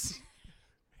goodness.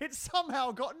 It's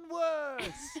somehow gotten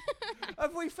worse.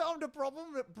 Have we found a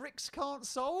problem that bricks can't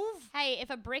solve? Hey, if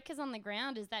a brick is on the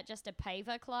ground, is that just a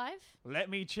paver, Clive?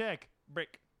 Let me check.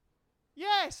 Brick.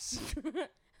 Yes.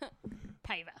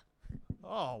 Paver.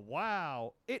 Oh,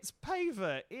 wow. It's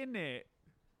paver, innit?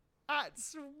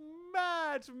 That's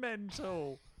mad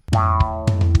mental. All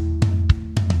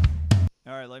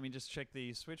right, let me just check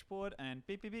the switchboard and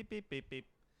beep.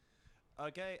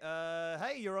 Okay,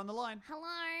 hey, you're on the line. Hello.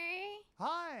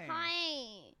 Hi.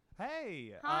 Hi.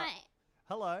 Hey. Hi.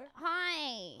 Hello.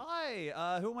 Hi.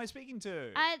 Hi, who am I speaking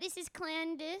to? This is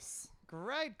Clandis.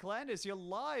 Great, Clandis, you're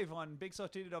live on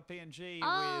BigSoftTitty.png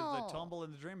Oh. with the Tomble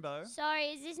and the Drimbo. Sorry,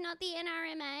 is this not the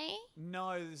NRMA?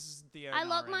 No, this is the I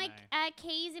locked my NRMA.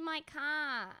 keys in my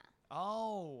car.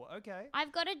 Oh, okay.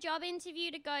 I've got a job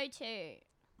interview to go to.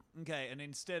 Okay, and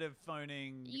instead of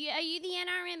phoning... Are you the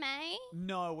NRMA?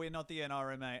 No, we're not the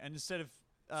NRMA. And instead of...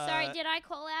 Sorry, did I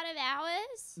call out of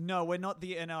hours? No, we're not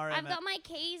the NRMA. I've got my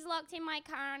keys locked in my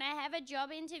car and I have a job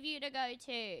interview to go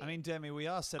to. I mean, Demi, we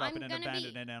are set up I'm in an gonna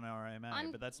abandoned be- NRMA,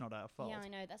 but that's not our fault. Yeah, I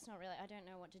know. That's not really... I don't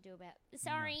know what to do about...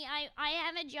 Sorry, I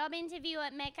have a job interview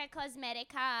at Mecca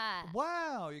Cosmetica.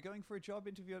 Wow, you're going for a job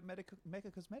interview at Mecca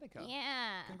Cosmetica.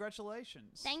 Yeah.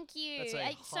 Congratulations. Thank you. That's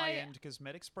a high-end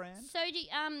cosmetics brand. So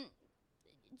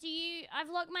do you... I've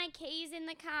locked my keys in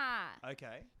the car.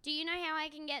 Okay. Do you know how I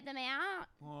can get them out?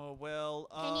 Oh, well...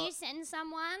 Can you send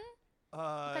someone?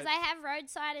 Because Because I have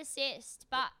roadside assist,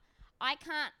 but I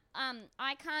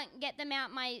can't get them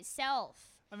out myself.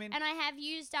 I mean... And I have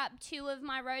used up 2 of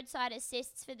my roadside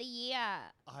assists for the year.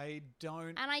 I don't...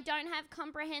 And I don't have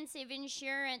comprehensive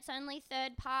insurance, only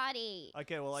third party.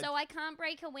 Okay, well, So I can't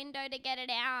break a window to get it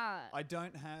out. I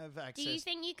don't have access... Do you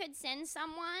think you could send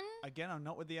someone? Again, I'm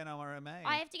not with the NRMA.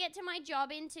 I have to get to my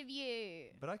job interview.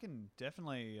 But I can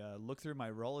definitely look through my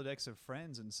Rolodex of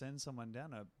friends and send someone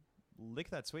down to lick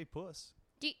that sweet puss.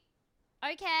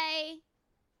 Okay.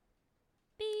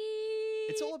 Beep.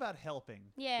 It's all about helping,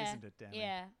 isn't it, Demi?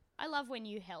 Yeah. I love when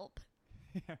you help.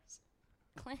 Yes.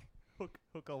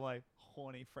 Hook all my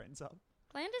horny friends up.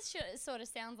 Glandis sort of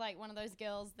sounds like one of those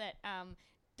girls that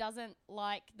doesn't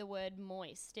like the word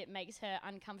moist. It makes her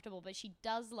uncomfortable, but she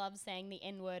does love saying the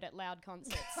N-word at loud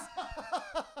concerts.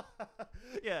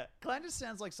 Yeah, Clandis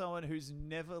sounds like someone who's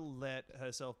never let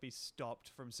herself be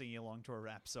stopped from singing along to a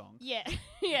rap song. Yeah,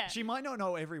 yeah. She might not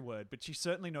know every word, but she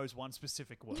certainly knows one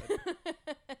specific word.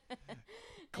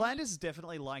 Clandis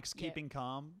definitely likes keeping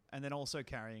calm and then also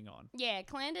carrying on. Yeah,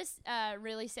 Clandis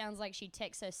really sounds like she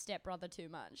texts her stepbrother too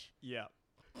much. Yeah.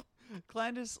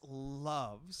 Clandis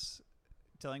loves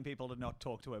telling people to not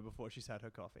talk to her before she's had her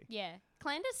coffee. Yeah.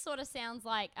 Clandis sort of sounds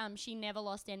like she never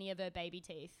lost any of her baby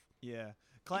teeth. Yeah.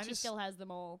 And she still has them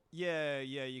all. Yeah,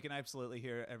 you can absolutely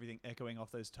hear everything echoing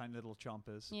off those tiny little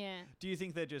chompers. Yeah. Do you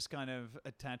think they're just kind of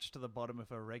attached to the bottom of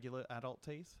her regular adult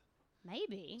teeth?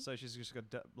 Maybe. So she's just got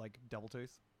double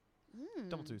tooth? Mm.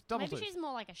 Double tooth. Maybe she's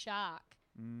more like a shark.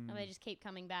 And they just keep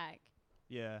coming back.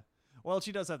 Yeah. Well,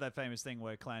 she does have that famous thing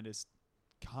where Clandis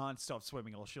can't stop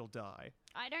swimming or she'll die.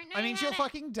 I don't know. I mean, she'll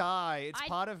fucking die. It's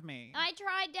part of me. I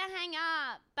tried to hang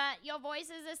up, but your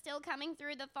voices are still coming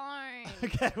through the phone.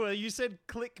 Okay, well, you said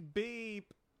click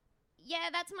beep. Yeah,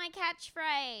 that's my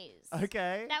catchphrase.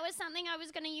 Okay. That was something I was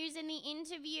going to use in the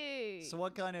interview. So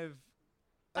what kind of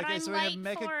But Okay, I'm so late in a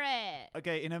Mecha, for it.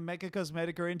 okay, in a Mecha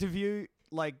Cosmetica interview,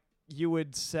 like you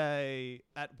would say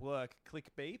at work, click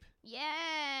beep.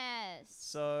 Yes.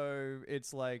 So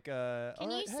it's like,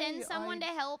 Can you send someone to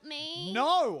help me?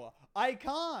 No, I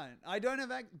can't. I don't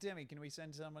have. Demi, can we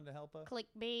send someone to help her? Click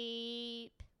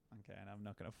beep. Okay, and I'm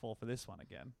not going to fall for this one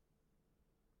again.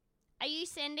 Are you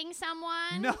sending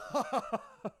someone? No.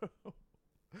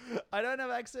 I don't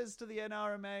have access to the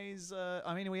NRMA's.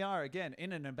 I mean, we are, again,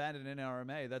 in an abandoned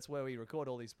NRMA. That's where we record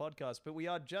all these podcasts. But we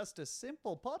are just a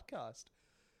simple podcast.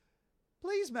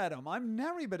 Please, madam, I'm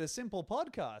nary but a simple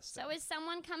podcast. So is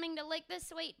someone coming to lick the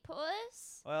sweet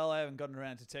puss? Well, I haven't gotten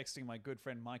around to texting my good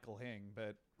friend Michael Hing,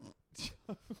 but...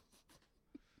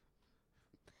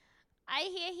 I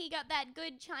hear he got that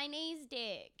good Chinese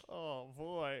dick. Oh,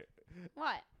 boy.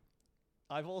 What?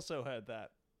 I've also heard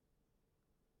that.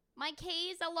 My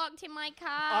keys are locked in my car.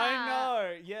 I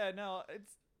know. Yeah, no,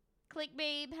 it's... Click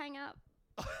beep, hang up.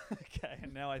 Okay,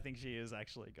 and now I think she is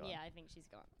actually gone. Yeah, I think she's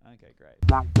gone. Okay, great.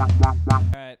 All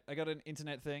right, I got an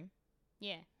internet thing.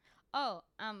 Yeah. Oh,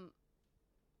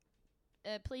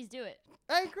 please do it.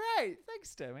 Hey, great.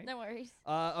 Thanks, Demi. No worries.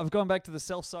 I've gone back to the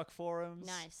Self-Suck forums.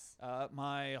 Nice.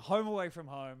 My home away from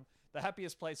home, the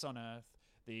happiest place on earth,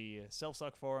 the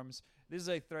Self-Suck forums. This is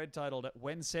a thread titled,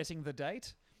 When Setting the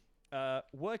Date.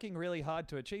 Working really hard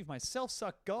to achieve my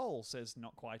Self-Suck goal, says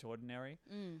Not Quite Ordinary.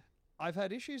 I've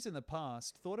had issues in the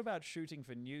past, thought about shooting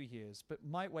for New Year's, but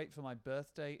might wait for my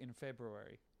birthday in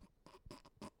February.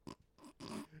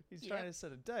 He's trying to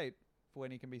set a date for when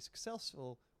he can be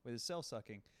successful with his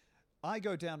self-sucking. I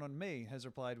Go Down on Me has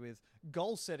replied with,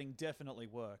 goal setting definitely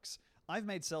works. I've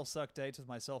made self-suck dates with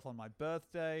myself on my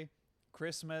birthday,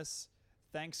 Christmas,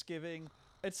 Thanksgiving,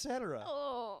 etc.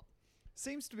 Oh.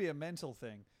 Seems to be a mental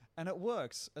thing, and it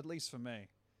works, at least for me.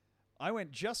 I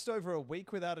went just over a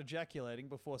week without ejaculating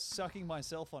before sucking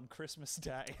myself on Christmas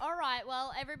Day. All right,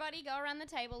 well, everybody go around the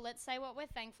table. Let's say what we're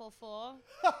thankful for.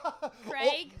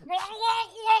 Craig?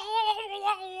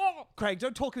 Craig,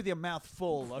 don't talk with your mouth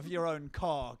full of your own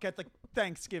cock at the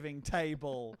Thanksgiving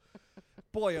table.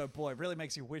 Boy, oh boy, really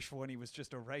makes you wish for when he was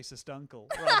just a racist uncle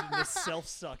rather than a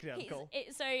self-sucked uncle.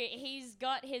 So he's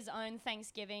got his own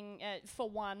Thanksgiving for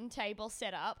one table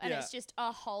set up, and it's just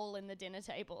a hole in the dinner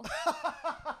table.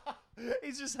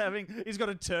 He's got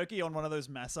a turkey on one of those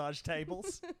massage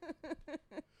tables.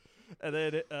 And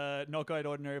then Not Quite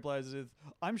Ordinary replies with,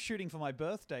 I'm shooting for my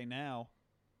birthday now.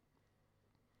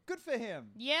 Good for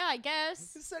him. Yeah, I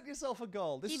guess. Set yourself a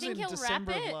goal. This you is think in he'll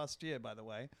December wrap of it? last year, by the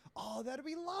way. Oh, that'd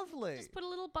be lovely. Just put a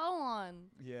little bow on.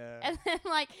 Yeah. And then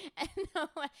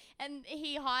and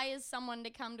he hires someone to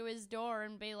come to his door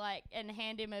and be like, and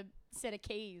hand him a set of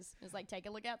keys. It's like, take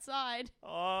a look outside.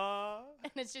 Aww.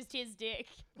 And it's just his dick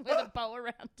with a bow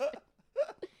around it.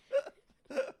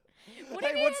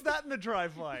 Hey, what's that in the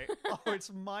driveway? Oh,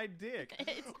 it's my dick.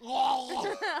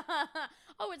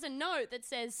 Oh, it's a note that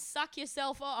says, suck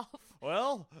yourself off.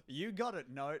 Well, you got it,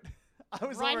 note. I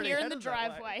was Right already here in the headed that way.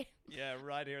 driveway. Yeah,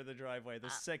 right here in the driveway. The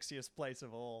sexiest place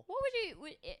of all. What would you...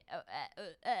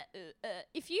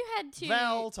 if you had to...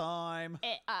 Vowel time.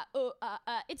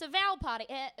 It's a vowel party.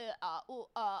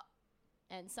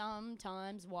 And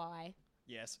sometimes why.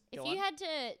 Yes. If go you on. had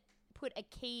to put a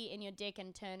key in your dick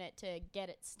and turn it to get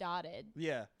it started,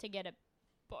 Yeah. to get a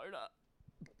boner,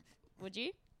 would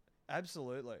you?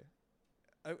 Absolutely.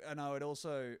 Oh, and I would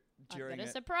also, during I've got a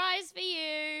it, surprise for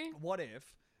you. what if,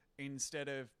 instead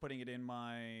of putting it in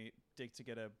my dick to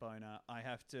get a boner, I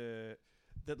have to,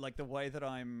 the way that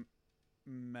I'm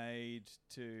made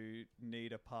to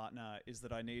need a partner is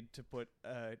that I need to put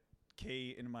a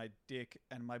key in my dick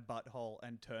and my butthole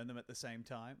and turn them at the same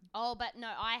time. Oh, but no,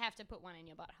 I have to put one in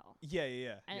your butthole.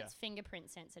 Yeah. And it's fingerprint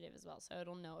sensitive as well, so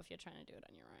it'll know if you're trying to do it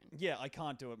on your own. Yeah, I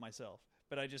can't do it myself,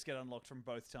 but I just get unlocked from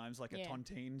both times like a Yeah.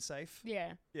 tontine safe.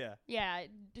 Yeah. Yeah. Yeah,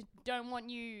 don't want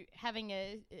you having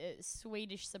a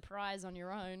Swedish surprise on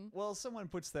your own. Well, someone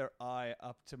puts their eye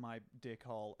up to my dick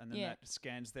hole and then Yeah. that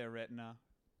scans their retina.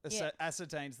 Yeah.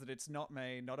 Ascertains that it's not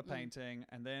me, not a painting,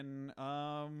 and then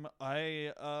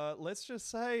let's just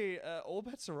say all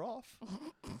bets are off.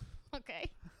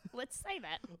 Okay, let's say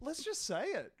that. Let's just say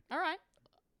it. All right.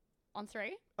 On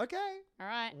 3. Okay. All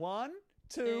right. 1,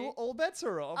 2, Two. all bets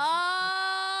are off.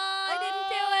 I didn't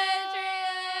do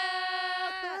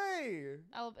it.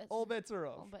 3. All bets, All bets are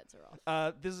all off. bets are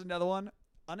off. This is another one.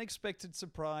 Unexpected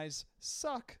surprise.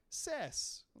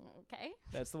 Success. Okay.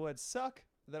 That's the word suck,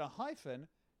 then a hyphen,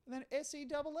 and then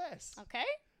S-E-double-S. Okay.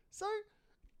 So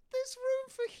there's room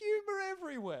for humor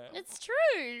everywhere. It's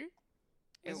true.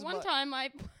 Is One my- time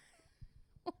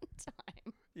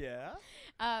Yeah.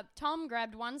 Tom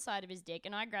grabbed one side of his dick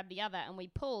and I grabbed the other, and we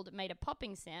pulled, made a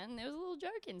popping sound, and there was a little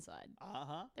joke inside.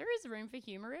 Uh-huh. There is room for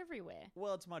humor everywhere.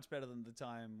 Well, it's much better than the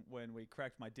time when we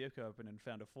cracked my dick open and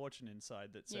found a fortune inside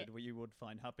that said you would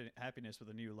find happiness with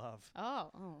a new love.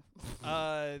 Oh.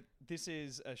 This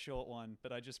is a short one,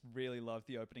 but I just really love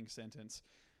the opening sentence.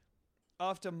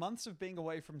 After months of being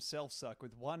away from self-suck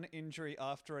with one injury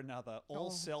after another, all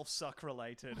self-suck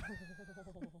related.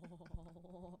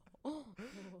 And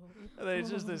then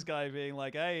it's just this guy being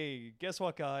like, hey, guess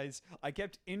what, guys? I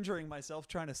kept injuring myself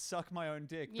trying to suck my own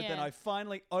dick, but then I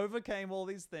finally overcame all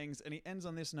these things. And he ends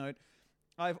on this note.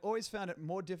 I've always found it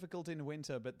more difficult in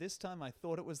winter, but this time I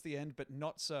thought it was the end, but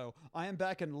not so. I am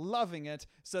back and loving it.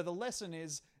 So the lesson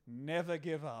is never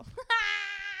give up.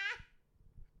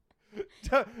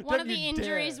 One of the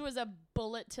injuries was a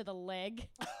bullet to the leg.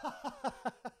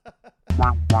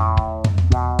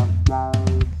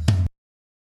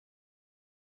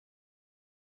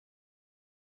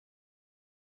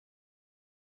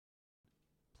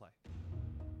 Play.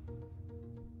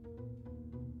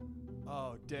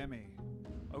 Oh, Demi.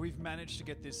 We've managed to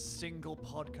get this single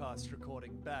podcast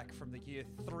recording back from the year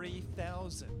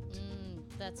 3000.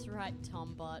 That's right,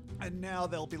 Tombot. And now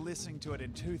they'll be listening to it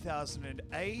in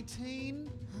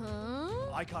 2018? Huh?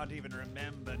 I can't even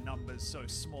remember numbers so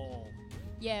small.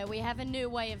 Yeah, we have a new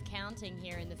way of counting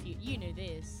here in the future. You knew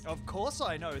this. Of course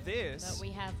I know this. But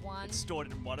we have one. It's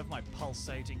stored in one of my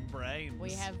pulsating brains.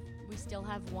 We still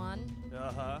have one.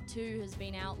 Uh-huh. 2 has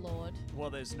been outlawed. Well,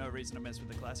 there's no reason to mess with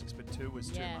the classics, but 2 was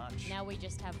too much. Now we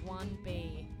just have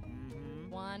 1B.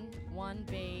 Mm-hmm.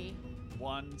 1B.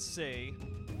 1C.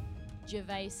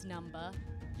 Gervais number.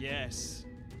 Yes.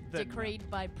 Decreed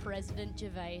by President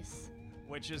Gervais.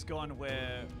 Which has gone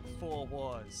where 4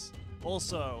 was.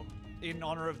 Also, in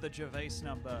honor of the Gervais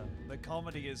number, the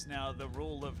comedy is now the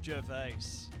rule of Gervais.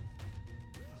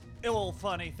 All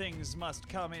funny things must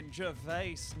come in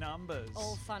Gervais numbers.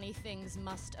 All funny things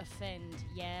must offend,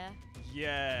 yeah?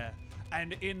 Yeah.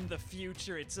 And in the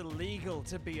future, it's illegal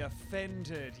to be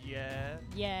offended, yeah?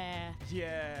 Yeah.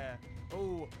 Yeah.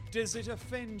 Oh, does it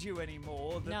offend you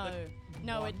anymore?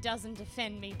 No, it doesn't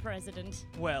offend me, President.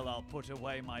 Well, I'll put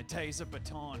away my taser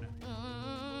baton.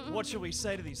 What shall we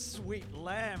say to these sweet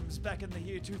lambs back in the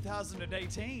year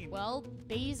 2018? Well,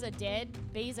 bees are dead,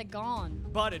 bees are gone.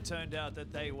 But it turned out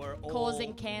that they were all...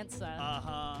 causing cancer.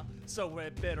 Uh-huh. So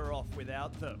we're better off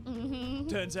without them. Mm-hmm.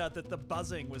 Turns out that the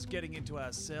buzzing was getting into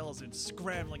our cells and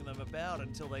scrambling them about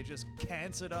until they just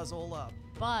cancered us all up.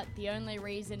 But the only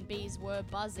reason bees were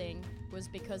buzzing was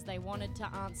because they wanted to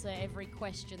answer every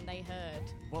question they heard.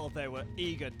 Well, they were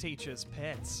eager teachers'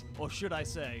 pets. Or should I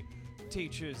say,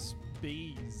 teachers'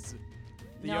 bees.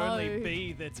 The only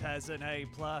bee that has an A+.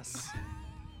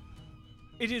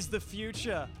 It is the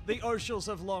future. The oceans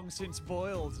have long since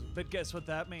boiled. But guess what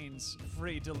that means?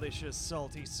 Free delicious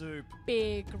salty soup.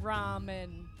 Big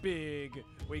ramen. Big.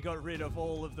 We got rid of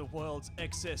all of the world's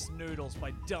excess noodles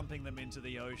by dumping them into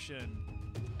the ocean.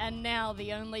 And now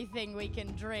the only thing we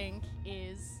can drink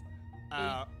is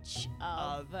each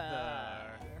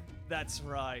other. That's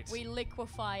right. We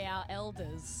liquefy our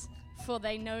elders, for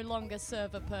they no longer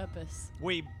serve a purpose.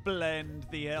 We blend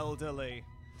the elderly.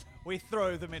 We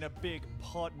throw them in a big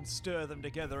pot and stir them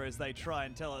together as they try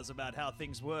and tell us about how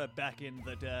things were back in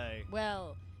the day.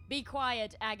 Well, be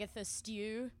quiet, Agatha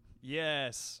Stew.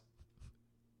 Yes.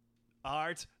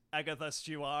 Art, Agatha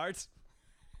Stewart.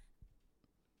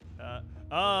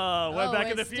 We're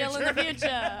back in the future. Still in the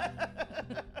future.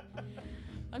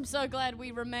 I'm so glad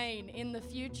we remain in the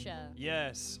future.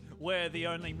 Yes, where the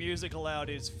only music allowed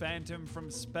is Phantom from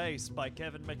Space by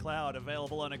Kevin MacLeod,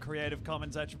 available on a Creative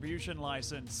Commons Attribution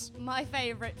license. My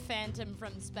favorite Phantom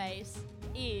from Space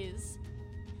is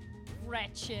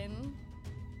Gretchen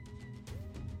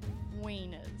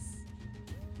Wieners,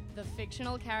 the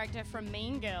fictional character from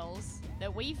Mean Girls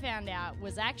that we found out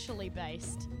was actually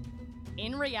based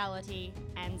in reality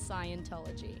and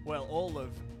Scientology. Well, all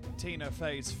of Tina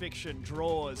Fey's fiction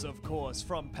draws, of course,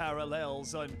 from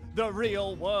parallels on the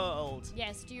real world.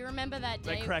 Yes, do you remember that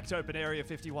day? They cracked open Area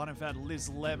 51 and found Liz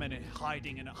Lemon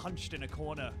hiding and hunched in a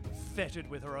corner, fetid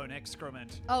with her own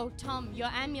excrement. Oh, Tom, your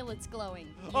amulet's glowing.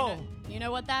 You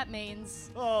know what that means.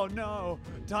 Oh no,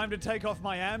 time to take off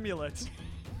my amulet.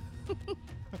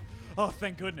 Oh,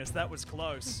 thank goodness, that was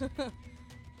close.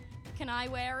 Can I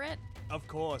wear it? Of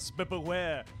course, but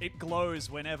beware, it glows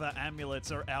whenever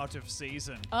amulets are out of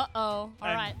season. Uh-oh. All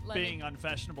right, and being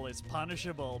unfashionable is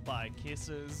punishable by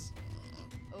kisses.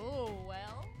 Oh,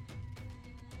 well.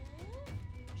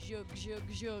 Zhug, zhug,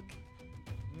 zhug.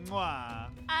 Mwah.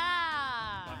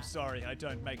 Ah! I'm sorry, I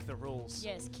don't make the rules.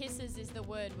 Yes, kisses is the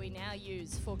word we now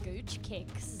use for gooch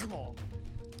kicks. Come on.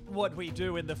 What we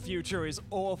do in the future is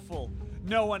awful.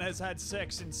 No one has had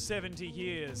sex in 70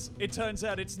 years. It turns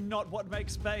out it's not what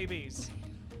makes babies.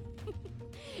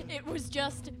 It was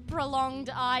just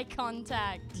prolonged eye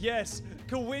contact. Yes,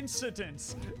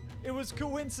 coincidence. It was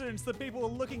coincidence that people were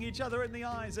looking each other in the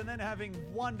eyes and then having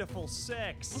wonderful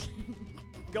sex.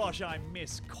 Gosh, I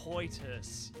miss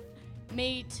coitus.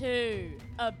 Me too,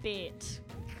 a bit.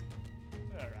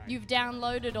 All right. You've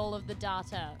downloaded all of the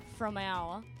data from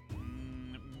our...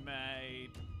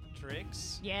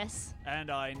 Matrix. Yes. And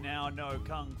I now know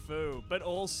Kung Fu. But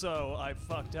also, I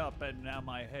fucked up and now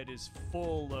my head is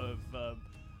full of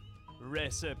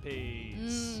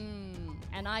recipes.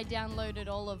 And I downloaded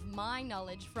all of my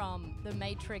knowledge from The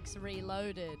Matrix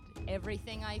Reloaded.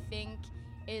 Everything I think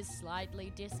is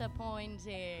slightly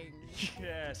disappointing.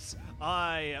 Yes,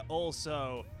 I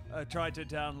also tried to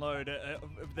download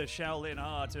the Shaolin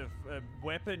art of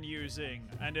weapon using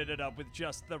and ended up with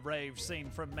just the rave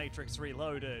scene from Matrix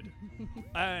Reloaded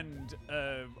and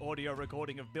audio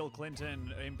recording of Bill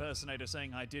Clinton impersonator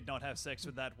saying I did not have sex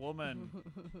with that woman.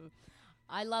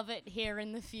 I love it here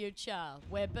in the future,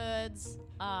 where birds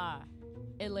are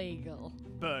illegal.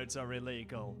 Birds are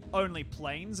illegal. Only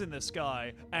planes in the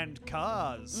sky and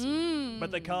cars.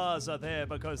 But the cars are there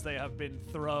because they have been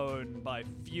thrown by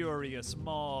furious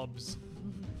mobs.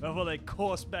 Before they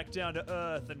course back down to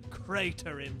Earth and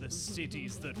crater in the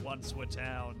cities that once were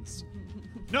towns.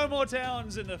 No more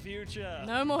towns in the future.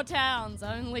 No more towns,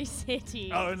 only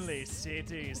cities. Only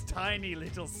cities. Tiny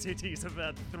little cities,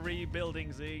 about 3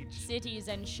 buildings each. Cities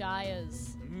and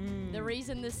shires. The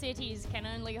reason the cities can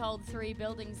only hold 3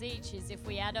 buildings each is if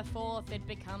we add a 4th, it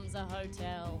becomes a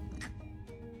hotel.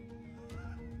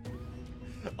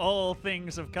 All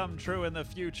things have come true in the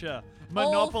future.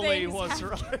 Monopoly was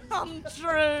right. Come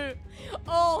true.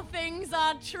 All things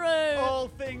are true. All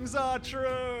things are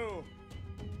true.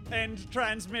 End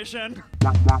transmission.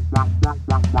 I've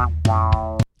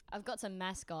got some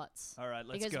mascots. All right,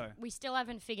 let's because go. we still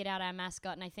haven't figured out our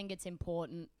mascot, and I think it's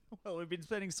important. Well, we've been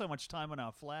spending so much time on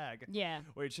our flag. Yeah.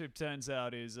 Which it turns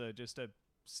out is just a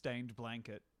stained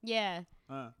blanket. Yeah.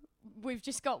 We've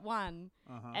just got one.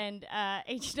 And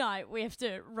each night we have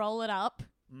to roll it up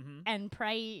and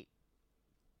pray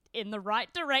in the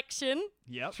right direction.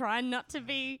 Yep. Trying not to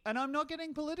be... And I'm not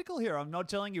getting political here. I'm not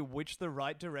telling you which the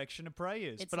right direction to pray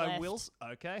is. It's but left. I will...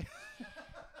 Okay.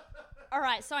 All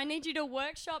right, so I need you to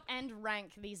workshop and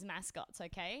rank these mascots,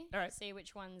 okay? All right. See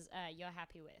which ones you're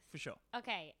happy with. For sure.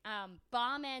 Okay,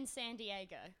 Barman San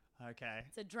Diego. Okay.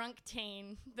 It's a drunk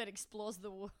teen that explores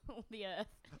the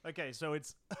earth. Okay, so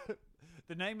it's...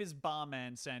 the name is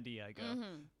Barman San Diego,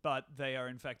 but they are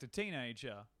in fact a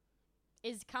teenager.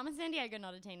 Is Carmen San Diego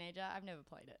not a teenager? I've never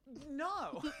played it.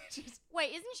 No. Wait,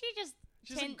 isn't she just...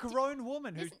 She's a grown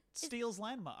woman who steals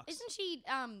landmarks. Isn't she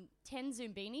 10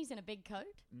 Zumbinis in a big coat?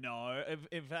 No.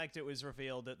 In fact, it was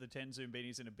revealed that the 10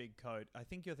 Zumbinis in a big coat. I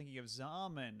think you're thinking of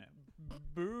Zaman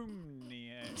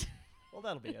Boomnier. Well,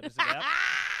 that'll be edited out.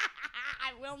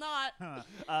 I will not.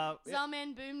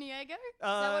 Zaman Boomniego? Is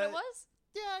that what it was?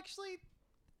 Yeah, actually,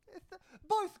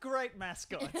 both great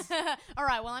mascots. All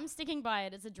right, well, I'm sticking by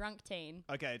it. It's a drunk teen.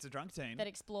 Okay, it's a drunk teen. That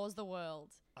explores the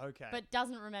world. Okay. But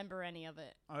doesn't remember any of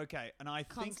it. Okay, and I think...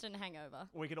 Constant hangover.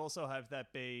 We could also have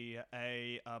that be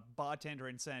a bartender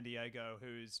in San Diego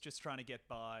who's just trying to get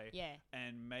by. Yeah.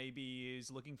 And maybe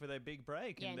is looking for their big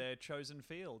break in their chosen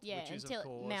field. Yeah, which is, until of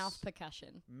course... mouth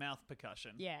percussion. Mouth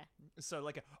percussion. Yeah. So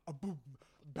like a boom,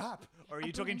 bap. Or are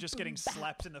you talking just getting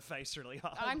slapped in the face really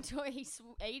hard? I'm talking...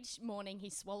 Each morning he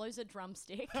swallows a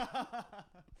drumstick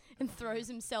and throws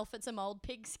himself at some old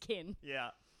pigskin.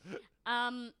 Yeah.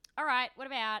 All right, what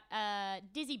about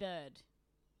Dizzy Bird?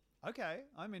 Okay,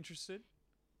 I'm interested.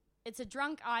 It's a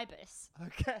drunk ibis.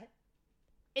 Okay.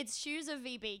 Its shoes are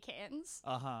VB cans.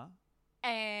 Uh-huh.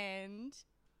 And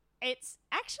it's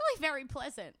actually very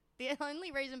pleasant. The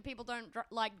only reason people don't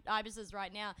like ibises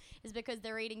right now is because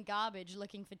they're eating garbage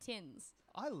looking for tins.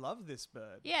 I love this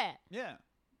bird. Yeah. Yeah.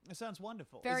 It sounds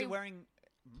wonderful. Very Is it wearing...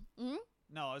 Mm?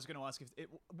 No, I was going to ask if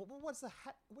what's the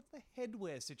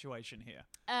headwear situation here?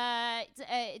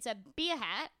 It's a beer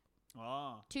hat.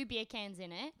 Oh. 2 beer cans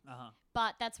in it. Uh-huh.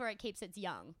 But that's where it keeps its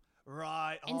young.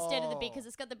 Right. Instead of the beer, because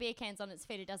it's got the beer cans on its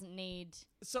feet, it doesn't need...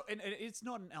 So, and it's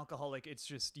not an alcoholic, it's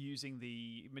just using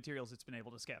the materials it's been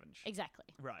able to scavenge. Exactly.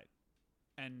 Right.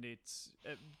 And it's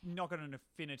not got an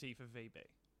affinity for VB.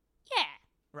 Yeah.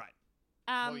 Right.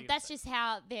 That's just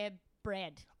how they're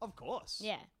bred. Of course.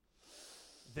 Yeah.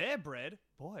 Their bread?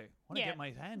 Boy, I want to Yeah. get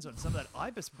my hands on some of that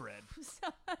ibis bread.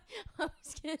 I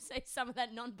was going to say some of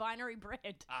that non-binary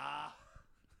bread. Ah.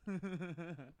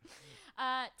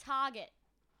 Target,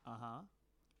 Uh-huh.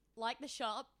 like the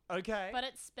shop, Okay. but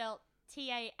it's spelt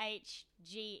Tahget,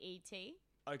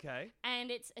 Okay.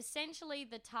 and it's essentially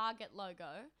the Target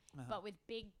logo, but with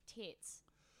big tits.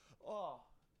 Oh.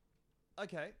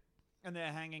 Okay. And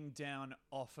they're hanging down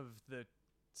off of the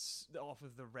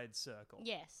red circle.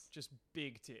 Yes. Just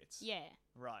big tits. Yeah.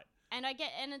 Right. And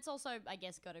it's also, I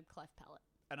guess, got a cleft palate.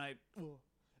 And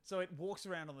so it walks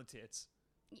around on the tits.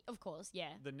 Of course,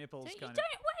 yeah. The nipples You kind don't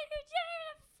of. even have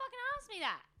to fucking ask me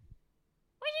that.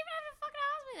 Why do you even have to fucking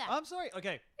ask me that? I'm sorry.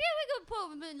 Okay. Yeah, we could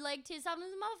put my leg tits up in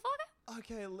this motherfucker.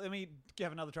 Okay. Let me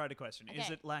have another try to question. Is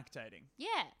Okay. it lactating?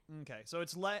 Yeah. Okay. So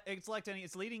it's lactating.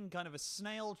 It's leading kind of a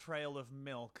snail trail of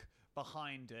milk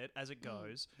behind it as it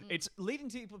goes. It's leading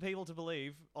people to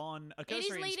believe on a It is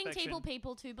cursory leading inspection.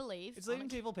 people to believe. It's leading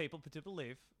people to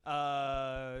believe.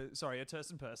 Sorry, a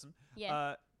person.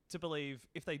 Yeah. To believe,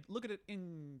 if they look at it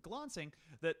in glancing,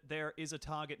 that there is a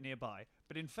Target nearby.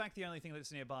 But in fact, the only thing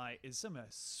that's nearby is some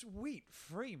sweet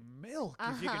free milk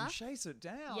if you can chase it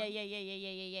down.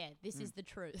 Yeah. This is the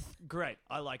truth. Great,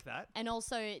 I like that. And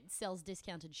also, it sells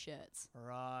discounted shirts.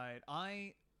 Right,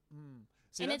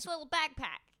 See, And that's its little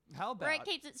backpack. how about Where it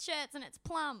keeps its shirts and its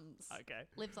plums. Okay.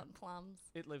 Lives on plums.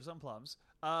 It lives on plums.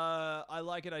 I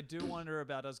like it. I do wonder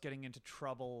about us getting into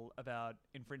trouble about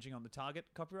infringing on the Target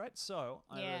copyright. So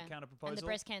I have a counter proposal. And the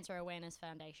Breast Cancer Awareness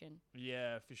Foundation.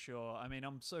 Yeah, for sure. I mean,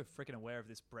 I'm so freaking aware of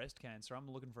this breast cancer. I'm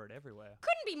looking for it everywhere.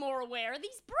 Couldn't be more aware of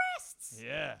these breasts.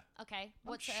 Yeah. Okay.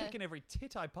 I'm checking every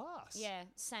tit I pass. Yeah,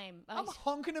 same. I'm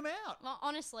honking them out. Well,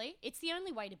 honestly, it's the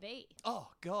only way to be. Oh,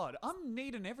 God. I'm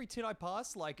kneading every tit I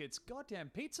pass like it's goddamn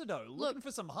pizza dough. Looking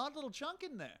for some hard little chunk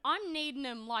in there. I'm needing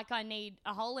them like I need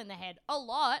a hole in the head a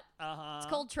lot. Uh-huh. It's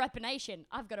called trepanation.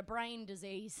 I've got a brain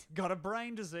disease. Got a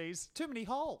brain disease. Too many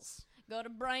holes. Got a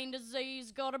brain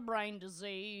disease, got a brain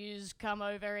disease. Come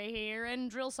over here and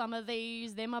drill some of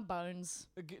these. They're my bones.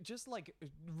 Just like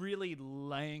really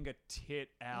laying a tit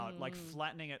out, like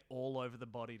flattening it all over the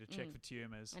body to check for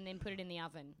tumors. And then put it in the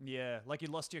oven. Yeah, like you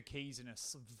lost your keys in a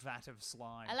vat of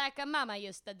slime. Like a mama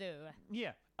used to do.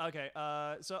 Yeah. Okay.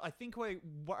 So I think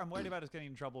what I'm worried about is getting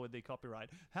in trouble with the copyright.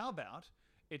 How about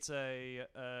it's a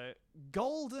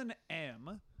golden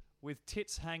M with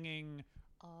tits hanging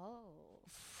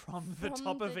from the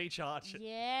top of each arch.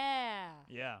 Yeah.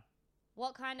 Yeah.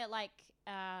 What kind of what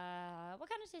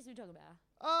kind of tits are we talking about?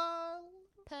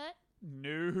 Pert?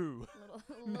 No.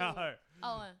 No.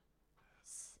 Oh,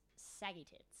 saggy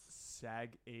tits.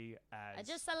 Saggy as.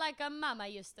 Just like a mama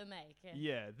used to make.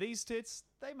 Yeah, these tits,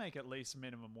 they make at least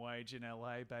minimum wage in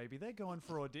LA, baby. They're going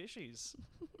for auditions.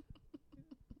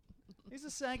 These are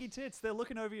saggy tits. They're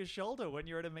looking over your shoulder when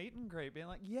you're at a meet and greet, being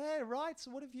like, yeah, right, so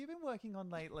what have you been working on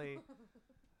lately?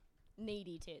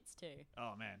 Needy tits, too.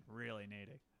 Oh, man, really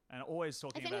needy. And always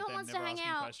talking If about anyone them, wants never to hang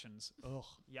asking out. questions. Ugh,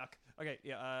 yuck. Okay,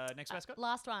 yeah, next mascot?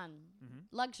 Last one.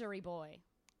 Luxury boy.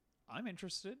 I'm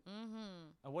interested.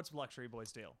 What's Luxury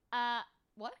Boy's deal?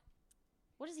 What?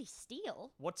 What does he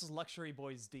steal? What's Luxury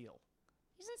Boy's deal?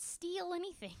 He doesn't steal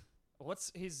anything.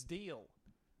 What's his deal?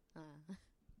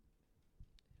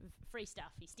 Free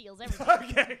stuff. He steals everything.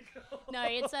 Okay, cool. No,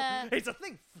 it's a... It's a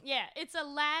thief. Yeah, it's a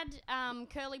lad,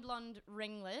 curly blonde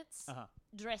ringlets,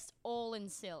 dressed all in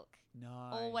silk. Nice.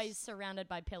 Always surrounded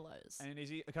by pillows. And is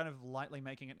he kind of lightly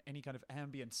making any kind of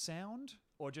ambient sound?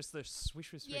 Or just the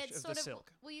swish of the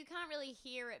silk? Well, you can't really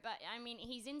hear it, but I mean,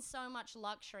 he's in so much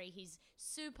luxury. He's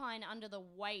supine under the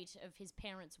weight of his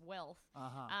parents' wealth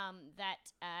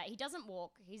that he doesn't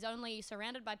walk. He's only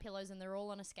surrounded by pillows, and they're all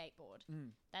on a skateboard.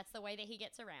 That's the way that he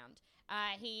gets around.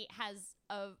 He has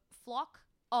a flock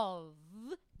of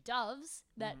doves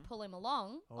that pull him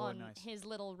along on his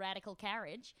little radical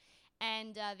carriage.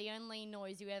 And the only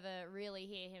noise you ever really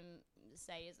hear him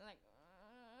say is like,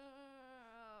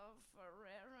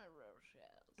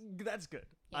 that's good.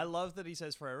 Yeah. I love that he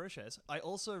says Ferrero Rochers. I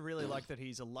also really like that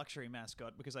he's a luxury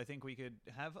mascot because I think we could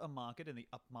have a market in the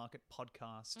upmarket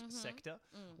podcast sector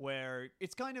where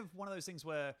it's kind of one of those things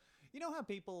where, you know how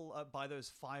people buy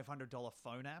those $500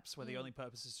 phone apps where the only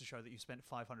purpose is to show that you spent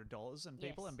 $500 on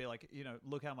people and be like, you know,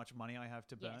 look how much money I have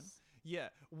to burn. Yes. Yeah,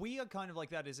 we are kind of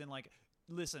like that, as in like,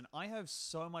 listen, I have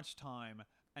so much time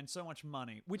and so much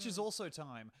money, which is also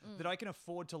time, that I can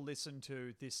afford to listen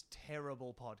to this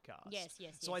terrible podcast. Yes.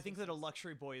 So I think that a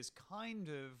luxury boy is kind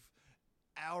of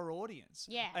our audience.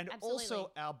 Yeah, and absolutely.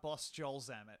 also our boss, Joel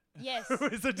Zammett. Yes. Who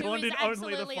is adorned in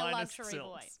only the absolutely a finest luxury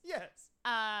silks. boy. Yes.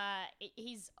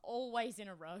 He's always in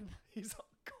a robe. He's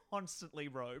constantly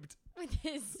robed. With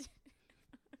his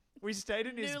We stayed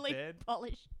in his newly bed.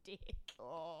 polished dick.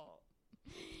 Oh.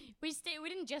 We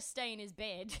didn't just stay in his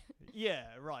bed. Yeah,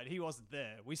 right. He wasn't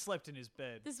there. We slept in his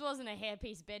bed. This wasn't a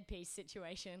hairpiece, bedpiece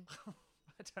situation. I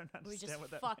don't understand We just what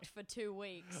that fucked means. for 2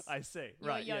 weeks. I see. Yo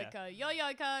Right, yeah. Yoko. Yo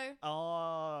Yoko.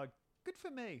 Oh, good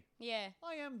for me. Yeah.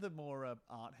 I am the more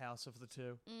art house of the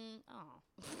two.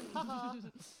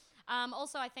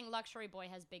 Also, I think Luxury Boy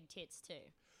has big tits too.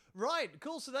 Right,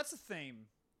 cool. So that's the theme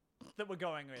that we're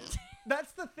going with.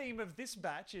 That's the theme of this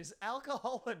batch is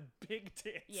alcohol and big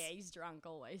tits. Yeah, he's drunk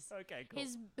always. Okay, cool.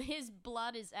 His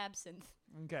blood is absinthe.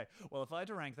 Okay. Well, if I had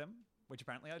to rank them, which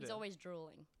apparently I do. He's always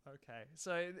drooling. Okay.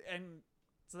 So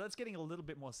that's getting a little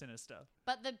bit more sinister.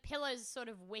 But the pillows sort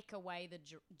of wick away the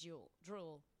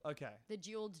drool. Okay. The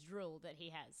jeweled drool that he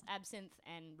has. Absinthe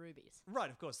and rubies. Right,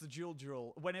 of course, the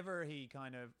jewel. Whenever he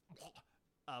kind of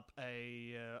up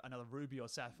another ruby or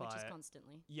sapphire, Which is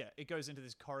constantly. Yeah, it goes into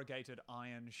this corrugated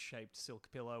iron-shaped silk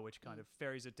pillow, which kind of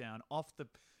ferries it down off the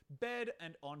bed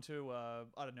and onto I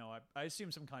don't know. I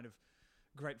assume some kind of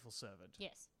grateful servant.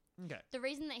 Yes. Okay. The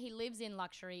reason that he lives in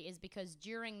luxury is because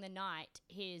during the night,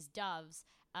 his doves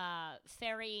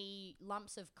ferry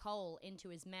lumps of coal into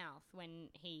his mouth when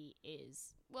he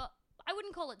is, well, I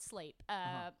wouldn't call it sleep,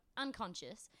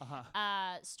 unconscious,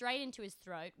 straight into his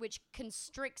throat, which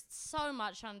constricts so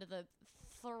much under the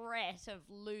threat of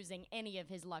losing any of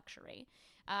his luxury.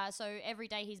 So every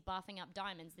day he's bathing up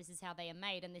diamonds. This is how they are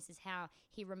made, and this is how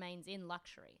he remains in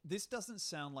luxury. This doesn't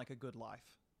sound like a good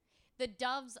life. The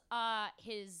doves are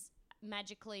his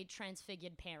magically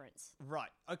transfigured parents.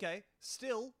 Right. Okay.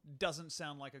 Still doesn't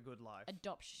sound like a good life.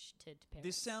 Adopted parents.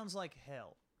 This sounds like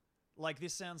hell. Like,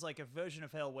 this sounds like a version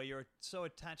of hell where you're so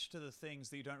attached to the things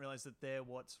that you don't realize that they're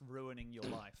what's ruining your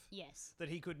life. Yes. That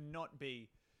he could not be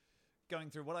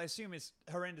going through what I assume is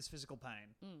horrendous physical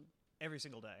pain every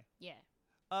single day. Yeah.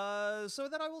 So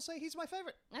that I will say he's my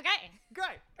favorite. Okay.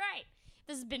 Great. Great.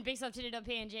 This has been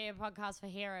BigSoftTitty.png, a podcast for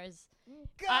heroes.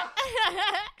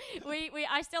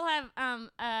 I still have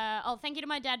thank you to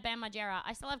my dad, Bam Margera.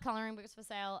 I still have colouring books for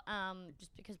sale,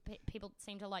 just because people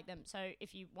seem to like them. So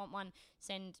if you want one,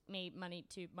 send me money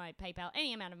to my PayPal,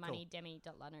 any amount of money,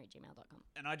 demi.ladner@gmail.com.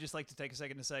 And I'd just like to take a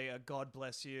second to say, God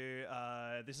bless you.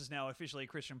 This is now officially a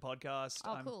Christian podcast.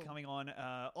 Oh, I'm cool. coming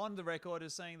on the record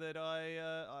as saying that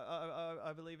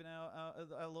I believe in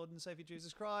our Lord and Savior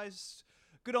Jesus Christ.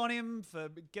 Good on him for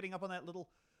getting up on that little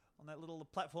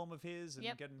platform of his and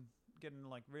getting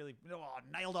like really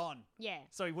nailed on. Yeah.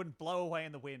 So he wouldn't blow away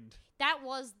in the wind. That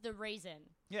was the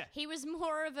reason. Yeah. He was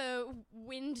more of a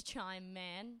wind chime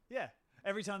man. Yeah.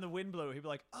 Every time the wind blew, he'd be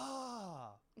like,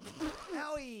 owie.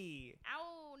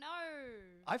 Ow, no.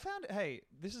 I found,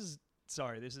 this is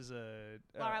a...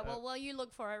 All right, well, while you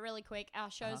look for it really quick,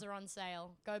 our shows are on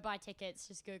sale. Go buy tickets.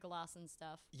 Just Google us and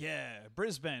stuff. Yeah,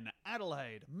 Brisbane,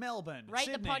 Adelaide, Melbourne, Rate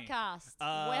Sydney. the podcast.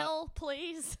 Well,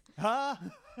 please.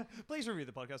 Please review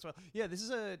the podcast. Well, yeah, this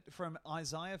is from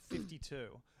Isaiah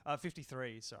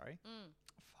 53, sorry.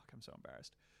 Fuck, I'm so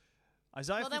embarrassed.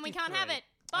 Isaiah 53. Well, then we can't have it.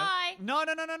 Bye. No.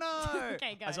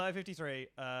 Okay, go. Isaiah 53,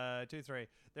 2-3.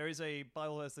 There is a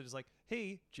Bible verse that is like,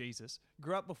 he, Jesus,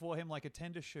 grew up before him like a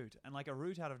tender shoot and like a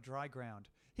root out of dry ground.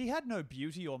 He had no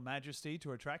beauty or majesty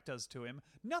to attract us to him,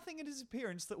 nothing in his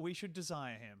appearance that we should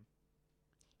desire him.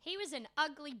 He was an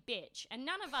ugly bitch, and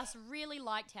none of us really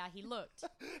liked how he looked.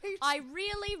 I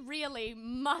really, really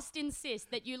must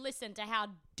insist that you listen to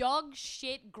how dog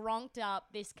shit gronked up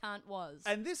this cunt was.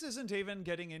 And this isn't even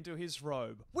getting into his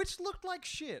robe, which looked like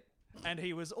shit. And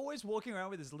he was always walking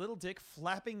around with his little dick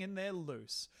flapping in there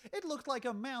loose. It looked like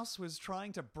a mouse was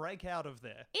trying to break out of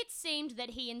there. It seemed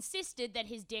that he insisted that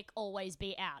his dick always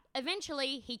be out.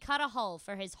 Eventually, he cut a hole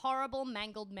for his horrible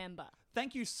mangled member.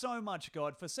 Thank you so much,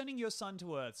 God, for sending your son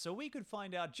to Earth so we could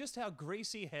find out just how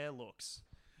greasy hair looks.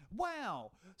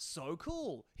 Wow, so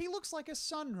cool. He looks like a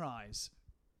sunrise.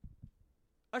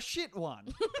 A shit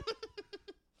one.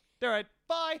 All right,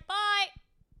 bye. Bye.